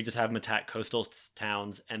 It's like we just have him attack coastal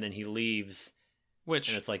towns, and then he leaves. Which...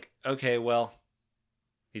 And it's like, okay, well,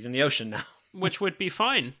 he's in the ocean now. Which would be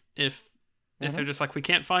fine if they're just like, we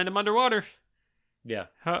can't find him underwater. Yeah.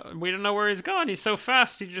 We don't know where he's gone. He's so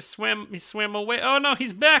fast. He swam away. Oh no,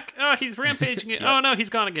 he's back. Oh, he's rampaging. Yep. Oh no, he's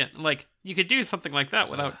gone again. Like, you could do something like that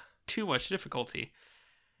without too much difficulty.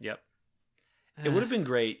 Yep. It would have been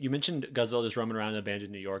great. You mentioned Godzilla just roaming around in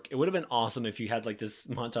abandoned New York. It would have been awesome if you had like this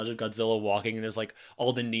montage of Godzilla walking and there's like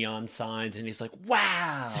all the neon signs and he's like,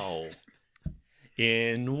 wow,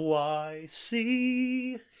 NYC.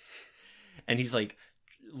 And he's like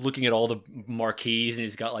looking at all the marquees and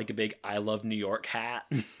he's got like a big I love New York hat.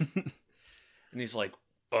 And he's like,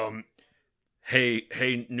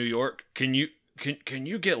 hey, New York, can you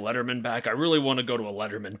get Letterman back? I really want to go to a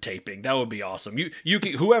Letterman taping. That would be awesome. You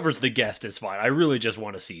can, whoever's the guest is fine. I really just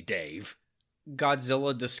want to see Dave.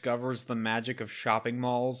 Godzilla discovers the magic of shopping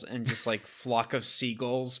malls and just like Flock of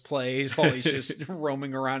Seagulls plays while he's just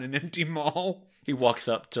roaming around an empty mall. He walks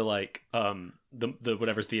up to like the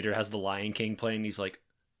whatever theater has the Lion King playing. He's like,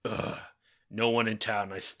 ugh, no one in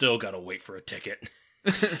town. I still gotta wait for a ticket.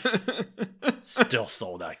 Still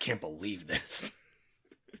sold out. I can't believe this.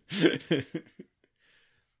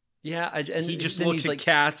 Yeah, and he just then looks he's at like,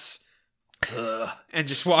 cats and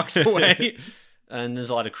just walks away. And there's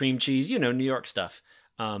a lot of cream cheese, New York stuff.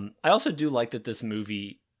 I also do like that this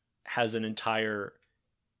movie has an entire,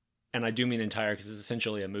 and I do mean entire because it's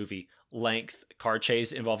essentially a movie, length car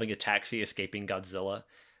chase involving a taxi escaping Godzilla.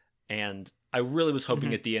 And I really was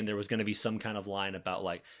hoping at the end there was going to be some kind of line about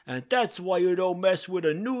like, and that's why you don't mess with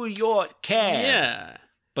a New York cab. Yeah.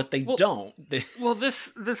 But they don't. Well,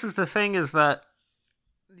 this is the thing, is that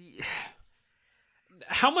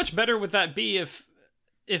how much better would that be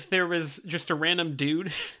if there was just a random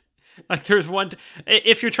dude? Like there's one,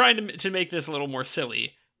 if you're trying to make this a little more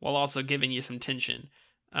silly while also giving you some tension.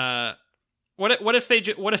 What if they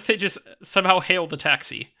just somehow hail the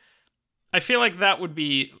taxi? I feel like that would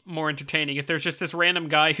be more entertaining if there's just this random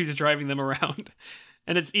guy who's driving them around.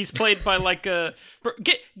 And he's played by like get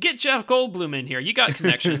Jeff Goldblum in here. You got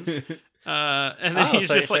connections. And then he's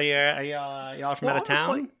just like, y'all from out of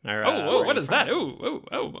town? Or, what is that?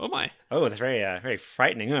 Oh my. Oh, that's very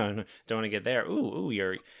frightening. Oh, don't want to get there. Ooh,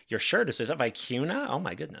 your shirt is that by Cuna? Oh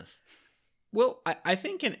my goodness. Well, I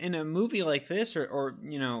think in a movie like this, or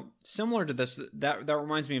similar to this, that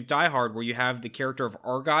reminds me of Die Hard, where you have the character of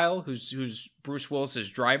Argyle, who's Bruce Willis's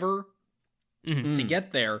driver, to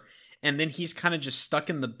get there. And then he's kind of just stuck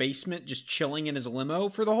in the basement, just chilling in his limo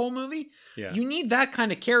for the whole movie. Yeah. You need that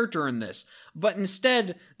kind of character in this. But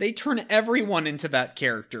instead, they turn everyone into that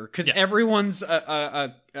character, because everyone's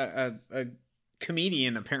a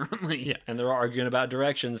comedian, apparently. Yeah. And they're arguing about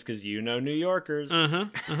directions, because New Yorkers.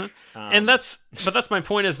 And that's my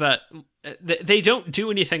point, is that they don't do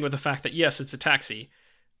anything with the fact that, yes, it's a taxi.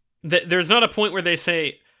 There's not a point where they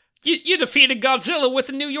say, You defeated Godzilla with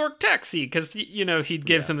a New York taxi, because he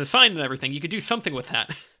gives him the sign and everything. You could do something with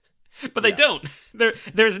that, but they don't.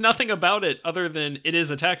 There's nothing about it other than it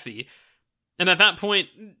is a taxi, and at that point,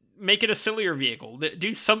 make it a sillier vehicle.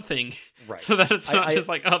 Do something, so that it's not just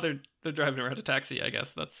like, they're driving around a taxi. I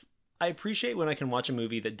guess that's. I appreciate when I can watch a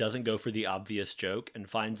movie that doesn't go for the obvious joke and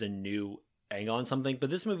finds a new angle on something,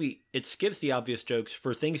 but this movie, it skips the obvious jokes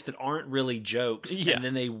for things that aren't really jokes, and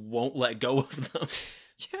then they won't let go of them.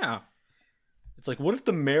 Yeah. It's like, what if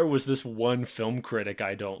the mayor was this one film critic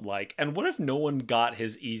I don't like? And what if no one got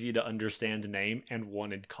his easy to understand name and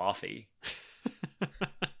wanted coffee?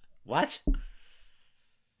 What?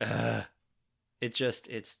 It's just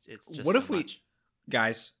what so if much.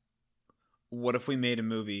 Guys, what if we made a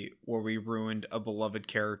movie where we ruined a beloved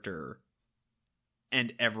character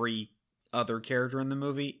and every other character in the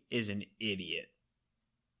movie is an idiot?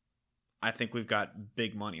 I think we've got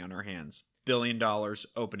big money on our hands. $1 billion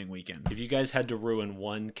opening weekend. If you guys had to ruin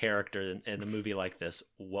one character in a movie like this,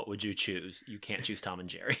 what would you choose? You can't choose Tom and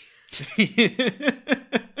Jerry.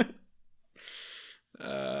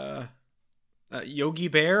 Yogi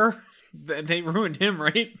Bear? They ruined him,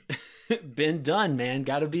 right? Been done, man.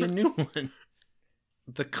 Gotta be a new one.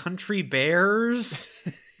 The Country Bears?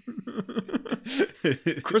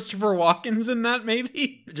 Christopher Walken's in that,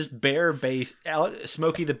 maybe? Just bear-based.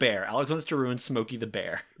 Smokey the Bear. Alex wants to ruin Smokey the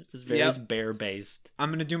Bear. It's just very bear-based. I'm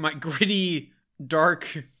going to do my gritty,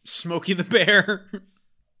 dark Smokey the Bear.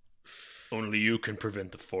 Only you can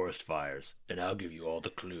prevent the forest fires, and I'll give you all the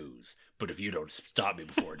clues. But if you don't stop me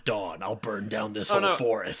before dawn, I'll burn down this whole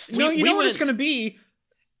forest. No, you know what went- it's going to be?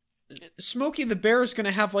 Smokey the Bear is going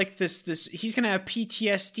to have like this, he's going to have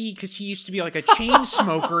PTSD because he used to be like a chain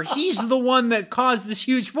smoker. He's the one that caused this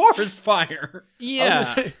huge forest fire.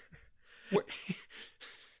 Yeah.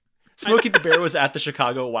 Smokey the Bear was at the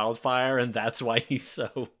Chicago wildfire, and that's why he's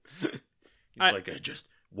so... He's just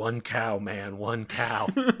one cow, man, one cow.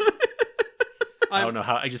 I don't know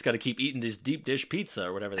how. I just got to keep eating this deep dish pizza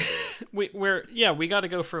or whatever they do. We got to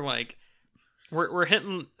go for like we're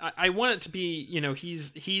hitting. I want it to be, you know,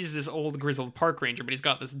 he's this old grizzled park ranger, but he's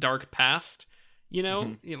got this dark past. You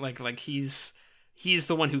know, like he's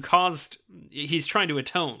the one who caused. He's trying to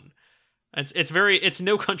atone. It's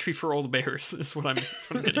No Country for Old Bears is what I'm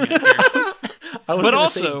getting at here. But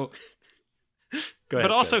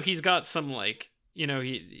also, he's got some like. You know,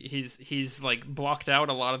 he's like blocked out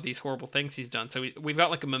a lot of these horrible things he's done. So we've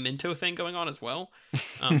got like a Memento thing going on as well.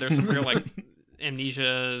 There's some real like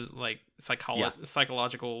amnesia, like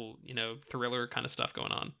psychological, you know, thriller kind of stuff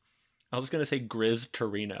going on. I was gonna say Grizz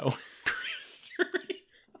Torino.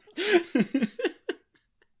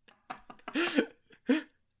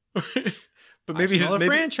 But maybe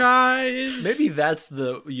franchise. Maybe that's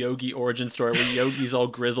the Yogi origin story where Yogi's all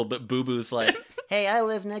grizzled, but Boo Boo's like, Hey, I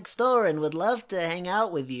live next door and would love to hang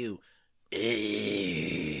out with you.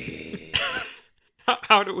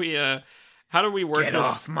 How do we work Get this?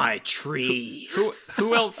 off my tree.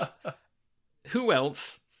 Who else? Who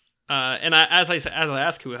else? And as I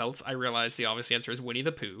ask who else, I realize the obvious answer is Winnie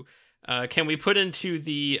the Pooh. Can we put into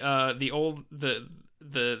the I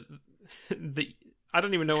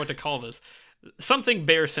don't even know what to call this. Something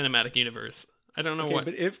Bear cinematic universe. I don't know what.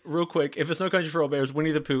 But if it's No Country for Old Bears,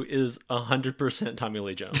 Winnie the Pooh is 100% Tommy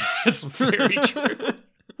Lee Jones. That's very true.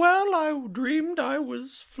 Well, I dreamed I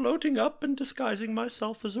was floating up and disguising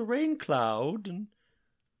myself as a rain cloud, and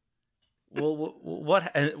what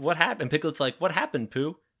happened? Piglet's like, what happened,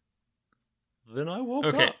 Pooh? Then I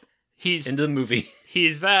woke up. He's into the movie.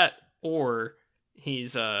 He's that, or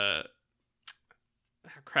he's Javier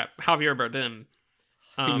Bardem.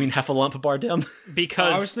 You mean Heffalump Bardem?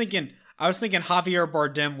 Because I was thinking Javier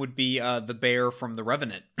Bardem would be the bear from The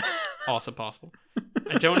Revenant. Also possible.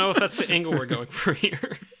 I don't know if that's the angle we're going for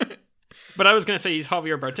here. But I was going to say he's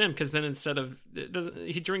Javier Bardem because then instead of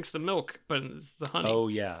he drinks the milk, but it's the honey. Oh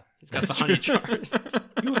yeah, he's got the honey chart.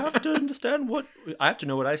 You have to understand what I have to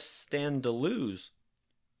know what I stand to lose.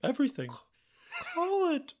 Everything.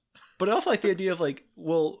 Call it. But I also like the idea of like,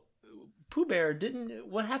 well, Pooh Bear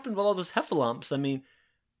what happened with all those heffalumps? I mean,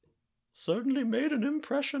 certainly made an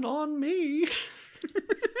impression on me.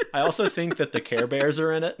 I also think that the Care Bears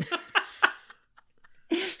are in it.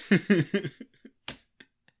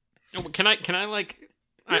 Can I like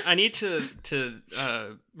I need to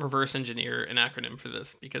reverse engineer an acronym for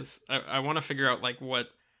this because I want to figure out like what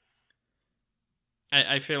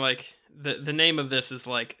I feel like the name of this is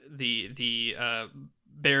like the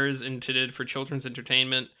Bears intended for children's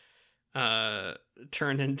entertainment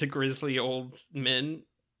turned into grisly old men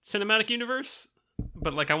cinematic universe.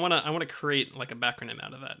 But like I want to create like a backronym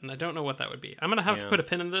out of that, and I don't know what that would be. I'm gonna have to put a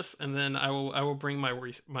pin in this, and then I will bring my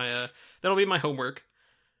that'll be my homework,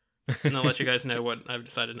 and I'll let you guys know what I've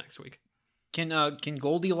decided next week. Can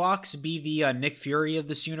Goldilocks be the Nick Fury of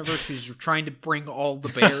this universe, who's trying to bring all the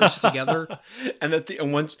bears together? And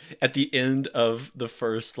once at the end of the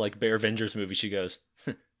first like Bear Avengers movie, she goes,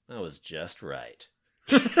 "That was just right."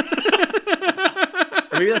 Maybe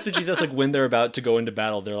that's what she says. Like when they're about to go into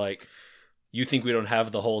battle, they're like, you think we don't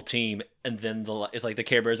have the whole team, and then it's like the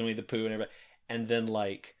Care Bears and Winnie the Pooh and everybody, and then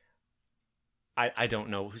like I don't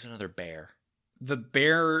know who's another bear. The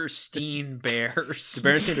Bearstein Bears. The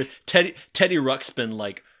Bearstein Bears. Teddy Ruxpin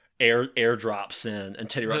like airdrops in, and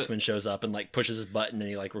Teddy Ruxpin shows up and like pushes his button and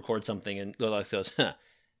he like records something, and Goldilocks goes, "Huh,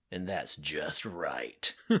 and that's just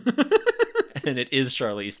right." And it is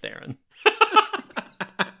Charlize Theron.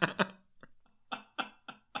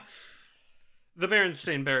 The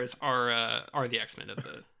Berenstain Bears are the X-Men of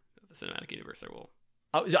the cinematic universe.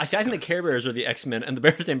 I think the Care Bears are the X-Men, and the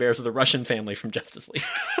Berenstain Bears are the Russian family from Justice League.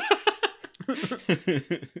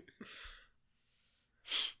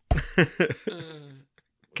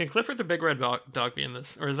 Can Clifford the Big Red Dog be in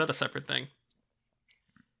this, or is that a separate thing?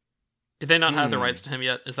 Did they not have the rights to him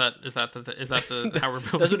yet? Is that how we're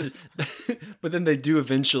building? But then they do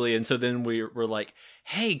eventually, and so then we're like,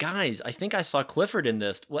 hey guys, I think I saw Clifford in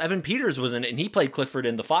this. Well, Evan Peters was in it, and he played Clifford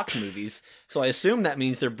in the Fox movies, so I assume that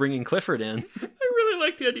means they're bringing Clifford in. I really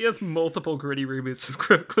like the idea of multiple gritty reboots of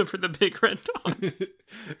Clifford the Big Red Dog.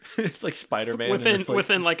 It's like Spider-Man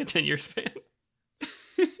within like a 10-year span.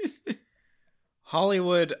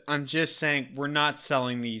 Hollywood, I'm just saying, we're not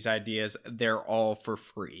selling these ideas. They're all for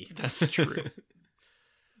free. That's true.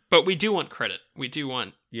 But we do want credit. We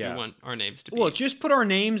want our names to be. Well, just put our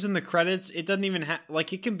names in the credits. It doesn't even have,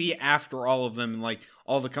 like, it can be after all of them, like,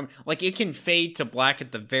 all the like, it can fade to black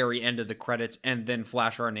at the very end of the credits and then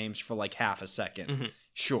flash our names for, like, half a second. Mm-hmm.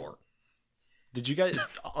 Sure. Did you guys,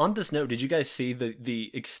 on this note, did you guys see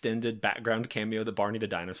the extended background cameo that Barney the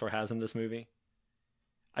dinosaur has in this movie?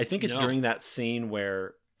 I think it's during that scene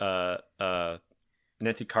where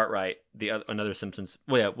Nancy Cartwright, another Simpsons,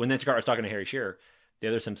 when Nancy Cartwright's talking to Harry Shearer, the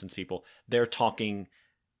other Simpsons people, they're talking,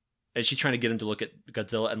 and she's trying to get him to look at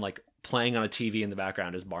Godzilla, and like playing on a TV in the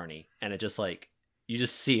background is Barney, and it just like you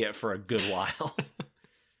just see it for a good while. And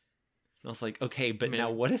I was like, okay, but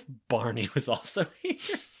now what if Barney was also here?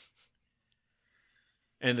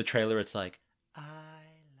 And in the trailer, it's like, I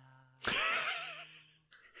love.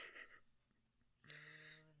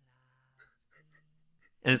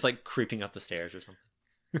 And it's like creeping up the stairs or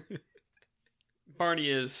something. Barney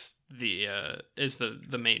is the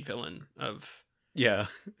main villain of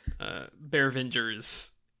Bear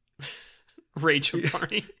Avengers Rage of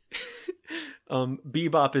Barney.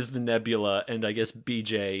 Bebop is the Nebula, and I guess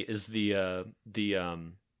BJ is the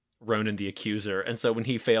Ronan the Accuser. And so when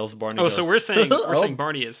he fails, Barney goes, so we're saying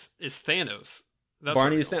Barney is Thanos. That's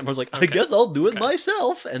Barney is Thanos. I was like, okay. I guess I'll do it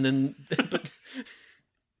myself. And then but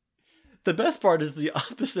the best part is the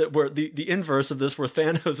opposite, where the inverse of this, where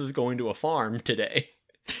Thanos is going to a farm today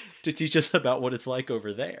to teach us about what it's like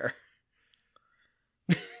over there.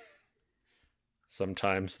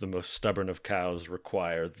 Sometimes the most stubborn of cows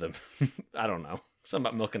require them. I don't know. Something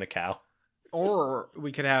about milking a cow. Or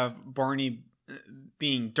we could have Barney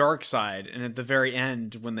being Darkseid, and at the very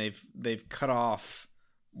end, when they've cut off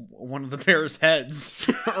one of the bear's heads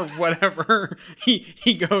or whatever,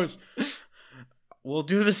 he goes, "We'll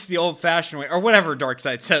do this the old-fashioned way," or whatever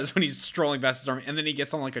Darkseid says when he's strolling past his army, and then he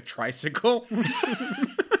gets on like a tricycle.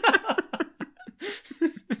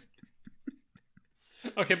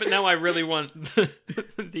 Okay, but now I really want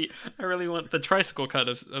the tricycle cut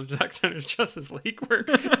of Zack Snyder's Justice League, where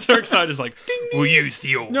Darkseid is like, "We'll use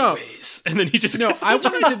the old ways," and then he just I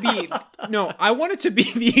want it to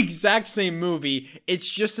be the exact same movie. It's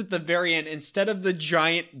just at the very end, instead of the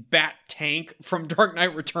giant bat tank from Dark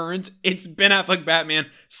Knight Returns, it's Ben Affleck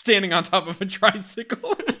Batman standing on top of a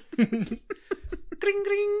tricycle. Gring,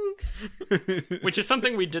 gring. Which is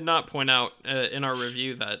something we did not point out in our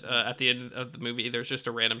review, that at the end of the movie there's just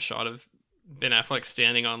a random shot of Ben Affleck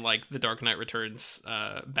standing on like the Dark Knight Returns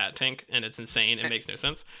bat tank, and it's insane. It makes no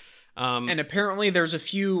sense. And apparently there's a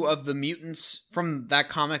few of the mutants from that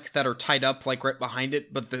comic that are tied up like right behind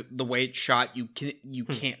it, but the way it's shot, you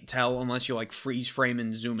can't tell unless you like freeze frame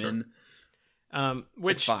and zoom in.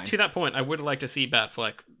 Which, to that point, I would like to see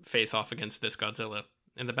Batfleck face off against this Godzilla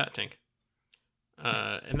in the bat tank.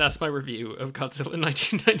 And that's my review of Godzilla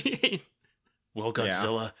 1998. Well,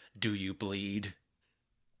 Godzilla, do you bleed?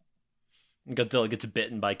 And Godzilla gets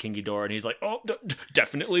bitten by King Ghidorah, and he's like, "Oh,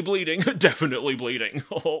 definitely bleeding, definitely bleeding."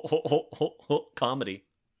 Comedy.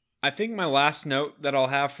 I think my last note that I'll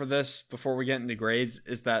have for this before we get into grades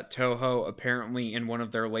is that Toho, apparently in one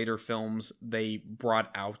of their later films, they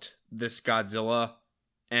brought out this Godzilla,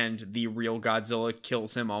 and the real Godzilla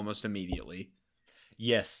kills him almost immediately.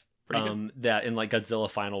 Yes. That in like Godzilla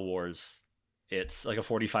Final Wars, it's like a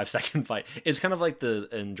 45-second fight. It's kind of like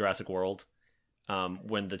in Jurassic World,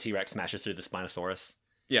 when the T-Rex smashes through the Spinosaurus.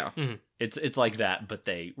 Yeah. Mm-hmm. It's like that, but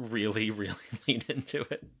they really, really lean into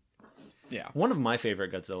it. Yeah. One of my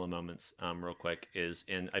favorite Godzilla moments, real quick, is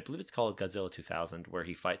in, I believe it's called Godzilla 2000, where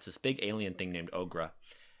he fights this big alien thing named Ogra.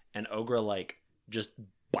 And Ogra, like, just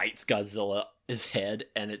bites Godzilla's head,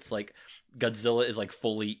 and it's like, Godzilla is like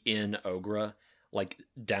fully in Ogra, like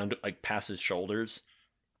down to like past his shoulders,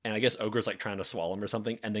 and I guess Ogra's like trying to swallow him or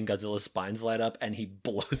something, and then Godzilla's spines light up and he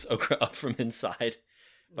blows Ogra up from inside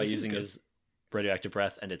by using his radioactive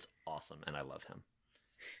breath, and it's awesome, and I love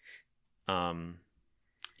him.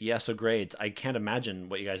 Yeah, so grades. I can't imagine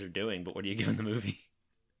what you guys are doing, but what are you giving the movie?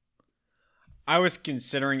 I was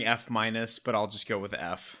considering F-, but I'll just go with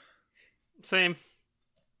F. Same.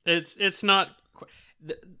 It's not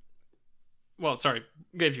well, sorry,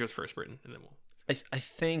 give yours first, Britton, and then we'll. I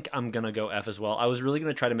think I'm gonna go F as well. I was really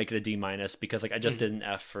gonna try to make it a D- because like I just did an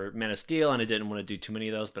F for Man of Steel, and I didn't want to do too many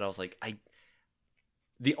of those. But I was like,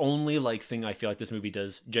 the only like thing I feel like this movie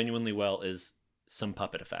does genuinely well is some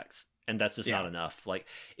puppet effects, and that's just not enough. Like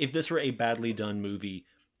if this were a badly done movie,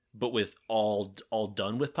 but with all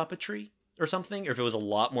done with puppetry or something, or if it was a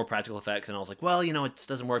lot more practical effects, and I was like, well, it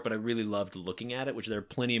doesn't work, but I really loved looking at it, which there are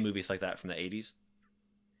plenty of movies like that from the 80s.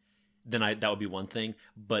 then that would be one thing.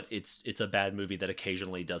 But it's a bad movie that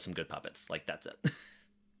occasionally does some good puppets. Like, that's it.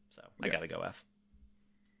 So I gotta go F.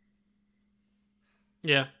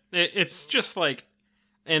 Yeah, it's just like,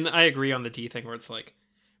 and I agree on the D thing where it's like,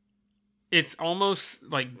 it's almost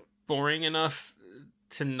like boring enough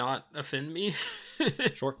to not offend me.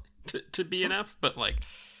 Sure. to be an F, but like,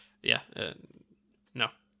 yeah, no.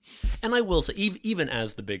 And I will say, even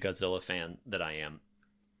as the big Godzilla fan that I am,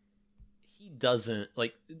 he doesn't,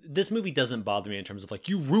 like, this movie doesn't bother me in terms of, like,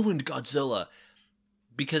 you ruined Godzilla.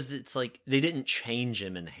 Because it's like, they didn't change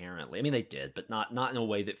him inherently. I mean, they did, but not in a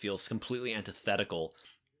way that feels completely antithetical.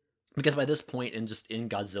 Because by this point, in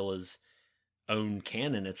Godzilla's own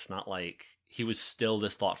canon, it's not like he was still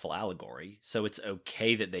this thoughtful allegory. So it's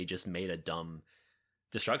okay that they just made a dumb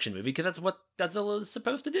destruction movie, because that's what Godzilla is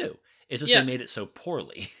supposed to do. It's just they made it so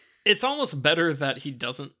poorly. It's almost better that he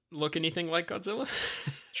doesn't look anything like Godzilla.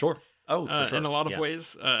 Sure. Oh, for sure. In a lot of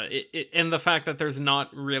ways. And the fact that there's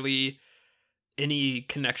not really any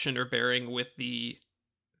connection or bearing with the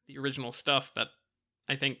original stuff, that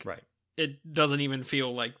I think it doesn't even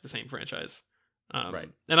feel like the same franchise. Right.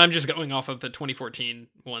 And I'm just going off of the 2014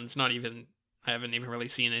 ones, I haven't even really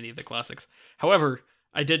seen any of the classics. However,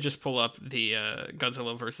 I did just pull up the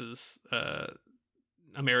Godzilla versus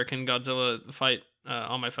American Godzilla fight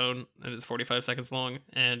on my phone, and it's 45 seconds long.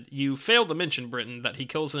 And you failed to mention, Britton, that he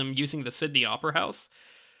kills him using the Sydney Opera House.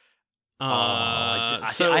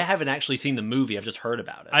 I haven't actually seen the movie. I've just heard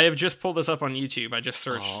about it. I have just pulled this up on YouTube. I just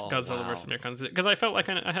searched Godzilla vs. American because I felt like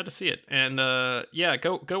I had to see it. And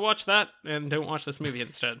go watch that, and don't watch this movie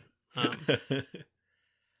instead.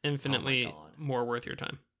 Infinitely more worth your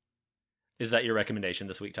time. Is that your recommendation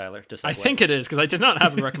this week, Tyler? I think it is, because I did not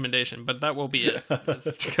have a recommendation, but that will be it.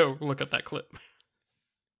 Just go look up that clip.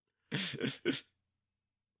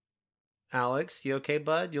 Alex, you okay,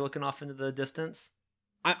 bud? You looking off into the distance?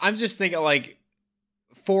 I'm just thinking, like,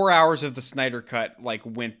 4 hours of the Snyder Cut, like,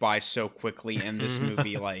 went by so quickly in this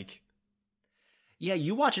movie, like... Yeah,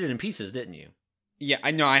 you watched it in pieces, didn't you? Yeah,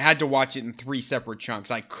 I know. I had to watch it in 3 separate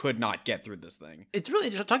chunks. I could not get through this thing. It's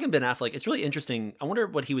really, talking Ben Affleck, it's really interesting. I wonder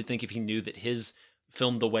what he would think if he knew that his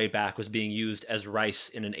film The Way Back was being used as rice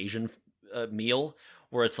in an Asian meal,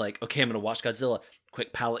 where it's like, okay, I'm going to watch Godzilla,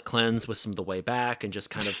 quick palate cleanse with some of The Way Back, and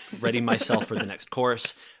just kind of ready myself for the next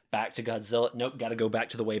course. Back to Godzilla. Nope, got to go back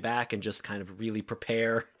to The Way Back and just kind of really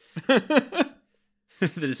prepare. That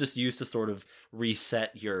is just used to sort of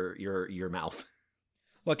reset your mouth.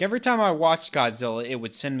 Look, every time I watched Godzilla, it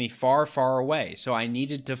would send me far, far away, so I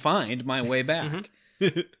needed to find my way back.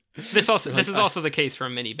 This is also the case for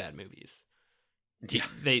many bad movies. Yeah.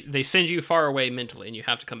 They send you far away mentally, and you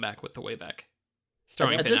have to come back with The Way Back.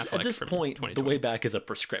 Starring at Ben this Affleck point, The Way Back is a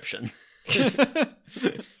prescription.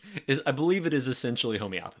 I believe it is essentially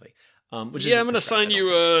homeopathy. I'm going to assign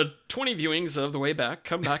you 20 viewings of The Way Back.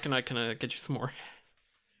 Come back, and I can get you some more.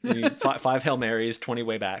 5 Hail Marys, 20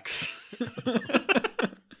 Way Backs.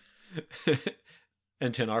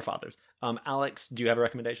 And 10 Our Fathers. Alex, do you have a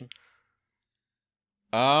recommendation?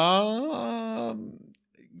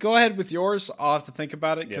 Go ahead with yours. I'll have to think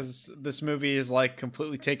about it, because this movie is like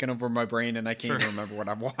completely taken over my brain, and I can't even remember what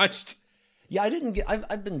I've watched. Yeah,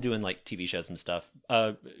 I've been doing like TV shows and stuff.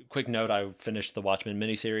 Quick note: I finished the Watchmen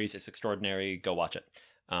miniseries. It's extraordinary. Go watch it.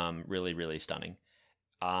 Really, really stunning.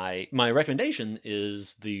 My recommendation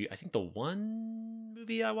is the one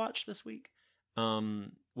movie I watched this week,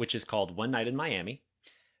 which is called One Night in Miami.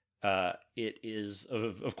 It is,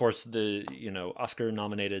 of course, the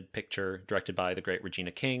Oscar-nominated picture directed by the great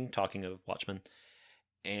Regina King, talking of Watchmen.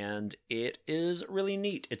 And it is really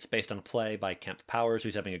neat. It's based on a play by Kemp Powers,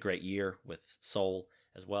 who's having a great year with Soul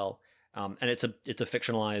as well. And it's a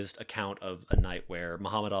fictionalized account of a night where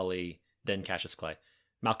Muhammad Ali, then Cassius Clay,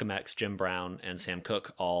 Malcolm X, Jim Brown, and Sam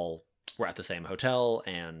Cooke all were at the same hotel,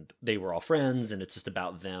 and they were all friends, and it's just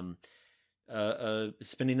about them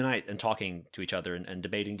spending the night and talking to each other and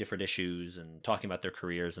debating different issues and talking about their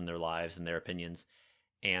careers and their lives and their opinions.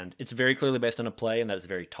 And it's very clearly based on a play, and that is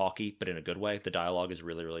very talky, but in a good way. The dialogue is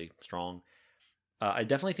really, really strong. I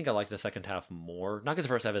definitely think I like the second half more. Not because the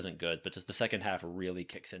first half isn't good, but just the second half really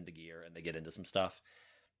kicks into gear and they get into some stuff.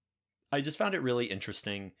 I just found it really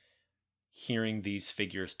interesting hearing these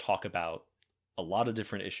figures talk about a lot of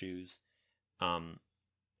different issues.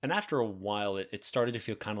 And after a while, it started to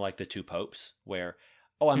feel kind of like the Two Popes, where,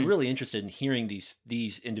 I'm really interested in hearing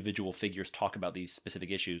these individual figures talk about these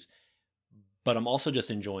specific issues, but I'm also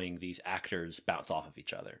just enjoying these actors bounce off of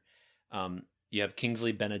each other. You have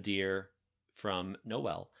Kingsley Ben-Adir from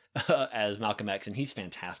Noel as Malcolm X, and he's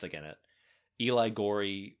fantastic in it. Eli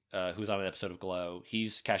Gorey, who's on an episode of Glow,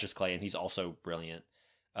 he's Cassius Clay, and he's also brilliant.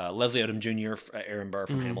 Leslie Odom Jr., Aaron Burr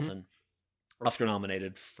from Mhm. Hamilton, Oscar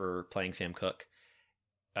nominated for playing Sam Cooke,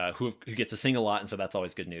 who gets to sing a lot, and so that's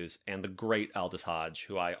always good news. And the great Aldous Hodge,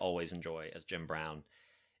 who I always enjoy as Jim Brown,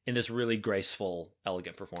 in this really graceful,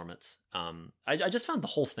 elegant performance. I just found the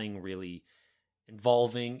whole thing really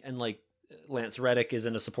involving, and like Lance Reddick is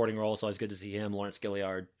in a supporting role. It's always good to see him. Lawrence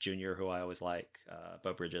Gilliard Jr., who I always like,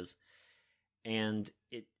 Beau Bridges, and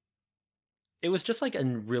it was just like a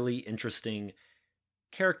really interesting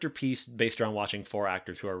character piece based around watching four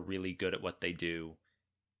actors who are really good at what they do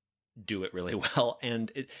it really well.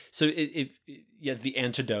 And the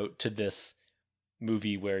antidote to this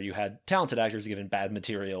movie where you had talented actors given bad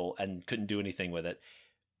material and couldn't do anything with it.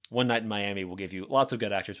 One Night in Miami will give you lots of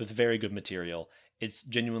good actors with very good material. It's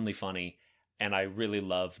genuinely funny, and I really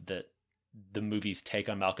love that the movie's take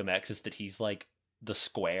on Malcolm X is that he's like the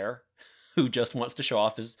square who just wants to show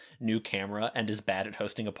off his new camera and is bad at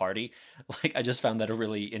hosting a party. Like, I just found that a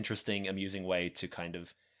really interesting, amusing way to kind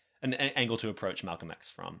of an angle to approach Malcolm X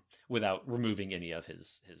from without removing any of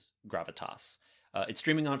his gravitas. It's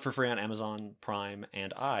streaming on for free on Amazon Prime,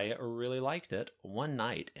 and I really liked it. One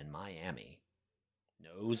Night in Miami.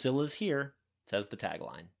 No Zilla's here, says the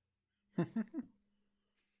tagline.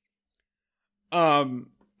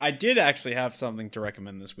 I did actually have something to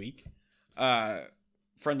recommend this week.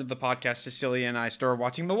 Friend of the podcast, Cecilia, and I started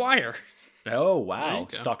watching The Wire. Oh, There wow.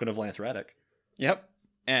 you go. Talking of Lance Reddick. Yep.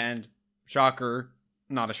 And shocker,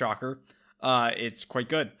 not a shocker, it's quite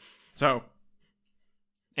good. So,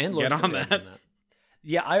 And Get Lawrence on Gilliard's that. in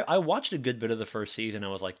Yeah, I watched a good bit of the first season. I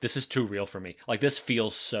was like, this is too real for me. Like, this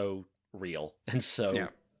feels so real and so Yeah.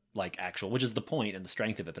 like actual, which is the point and the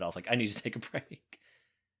strength of it. But I was like, I need to take a break.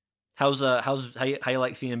 How you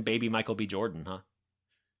like seeing baby Michael B. Jordan, huh?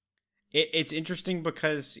 it's interesting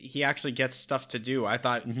because he actually gets stuff to do. I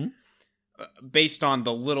thought, Mm-hmm. based on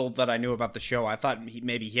the little that I knew about the show, I thought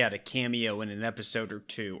maybe he had a cameo in an episode or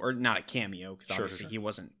two, or not a cameo, because Sure, obviously sure. he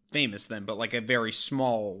wasn't famous then, but like a very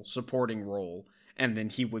small supporting role, and then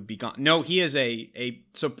he would be gone. No, he is a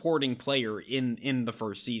supporting player in the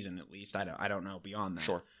first season, at least. I don't know beyond that.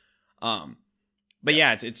 Sure. But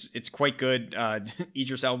yeah, it's quite good.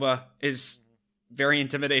 Idris Elba is very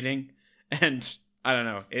intimidating, and I don't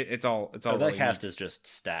know. It's all Oh, that really cast neat. is just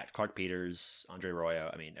stacked. Clark Peters, Andre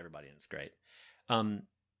Royo. I mean, everybody in it's great.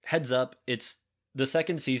 Heads up, it's the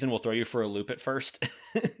second season will throw you for a loop at first.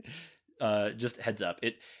 Just heads up.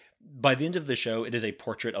 It by the end of the show, it is a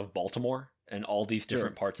portrait of Baltimore and all these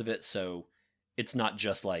different parts of it. So it's not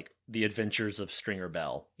just like the adventures of Stringer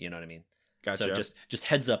Bell. You know what I mean? Gotcha. So just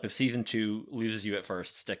heads up, if season 2 loses you at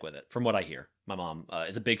first, stick with it. From what I hear, my mom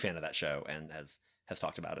is a big fan of that show and has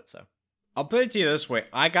talked about it. So I'll put it to you this way: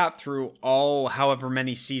 I got through all however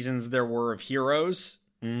many seasons there were of Heroes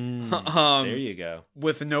there you go.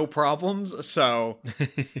 with no problems. So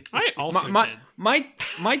I also my, did.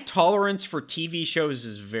 my tolerance for TV shows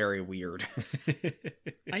is very weird.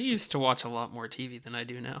 I used to watch a lot more TV than I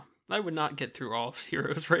do now. I would not get through all of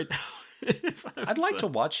Heroes right now. if I I'd like was, to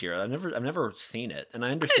watch Hero. I've never seen it, and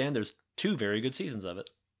I understand there's 2 very good seasons of it.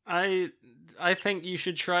 I think you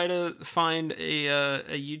should try to find a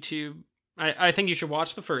YouTube. I think you should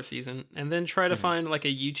watch the first season and then try to Mhm. find like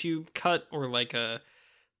a YouTube cut or like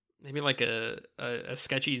maybe like a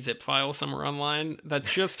sketchy zip file somewhere online that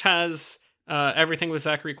just has everything with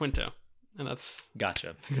Zachary Quinto, and that's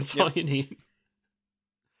Gotcha. all Yep. you need.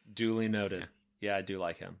 Duly noted. Yeah, I do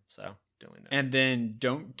like him. So duly noted. And then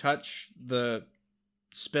don't touch the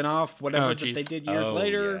spin-off, whatever Oh, that geez. they did years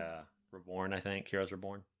later. Yeah. Reborn, I think. Heroes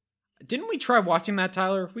Reborn. Didn't we try watching that,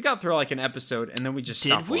 Tyler? We got through like an episode and then we just Did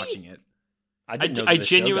stopped we? watching it. I didn't know I that the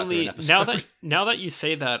show got through genuinely an now episode. that you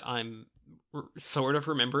say that I'm sort of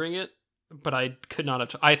remembering it, but I could not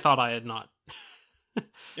have. I thought I had not.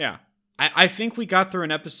 Yeah. I think we got through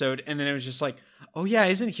an episode and then it was just like, oh yeah,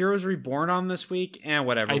 isn't Heroes Reborn on this week? And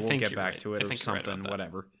whatever, I we'll think get you're back right. to it I or think you're right about something, that.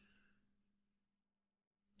 whatever.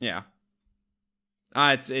 Yeah.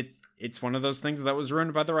 It's one of those things that was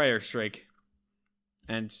ruined by the writer's strike.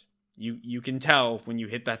 And you can tell when you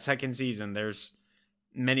hit that second season, there's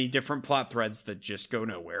many different plot threads that just go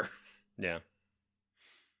nowhere. Yeah.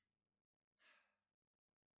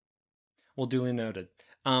 Well, duly noted.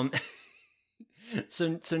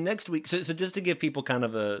 So next week, so just to give people kind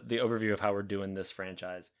of the overview of how we're doing this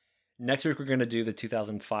franchise. Next week we're going to do the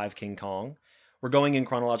 2005 King Kong. We're going in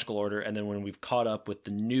chronological order, and then when we've caught up with the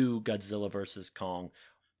new Godzilla vs. Kong,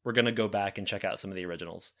 we're going to go back and check out some of the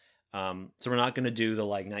originals. So we're not going to do the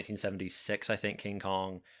like 1976, I think, King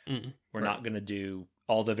Kong. Mm. We're not going to do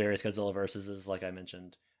all the various Godzilla versuses, like I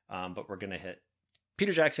mentioned, but we're going to hit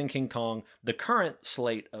Peter Jackson, King Kong, the current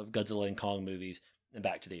slate of Godzilla and Kong movies, and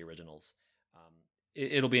back to the originals.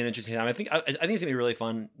 it'll be an interesting time. I think it's gonna be really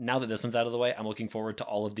fun. Now that this one's out of the way, I'm looking forward to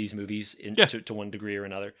all of these movies to one degree or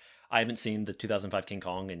another. I haven't seen the 2005 King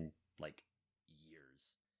Kong in like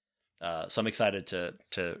years, so I'm excited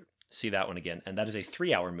to see that one again. And that is a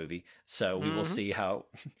 3-hour movie, so we will see how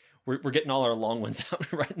we're getting all our long ones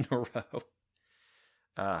out right in a row.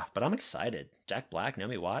 But I'm excited. Jack Black,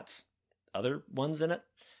 Naomi Watts, other ones in it.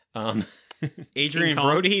 Adrian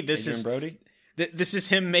Brody. Brody. This is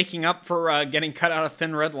him making up for getting cut out of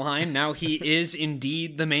Thin Red Line. Now he is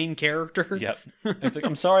indeed the main character. Yep. It's like,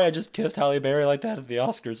 I'm sorry I just kissed Halle Berry like that at the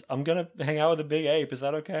Oscars. I'm going to hang out with a big ape. Is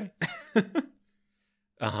that okay?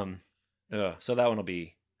 So that one will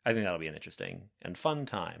be, I think that'll be an interesting and fun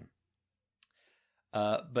time.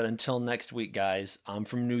 But until next week, guys, I'm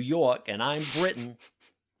from New York and I'm Britain.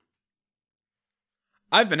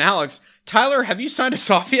 I've been Alex. Tyler, have you signed us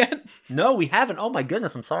off yet? No, we haven't. Oh my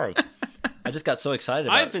goodness, I'm sorry. I just got so excited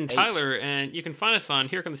about I've been Tyler, and you can find us on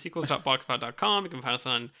herecomethesequels.blogspot.com. You can find us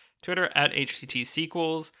on Twitter at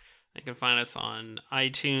HCTsequels. You can find us on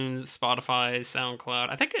iTunes, Spotify, SoundCloud.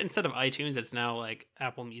 I think instead of iTunes, it's now like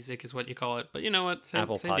Apple Music is what you call it. But you know what?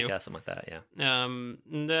 Apple Podcast, something like that, yeah.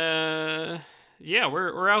 Yeah,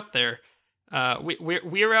 we're out there.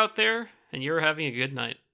 We're out there, and you're having a good night.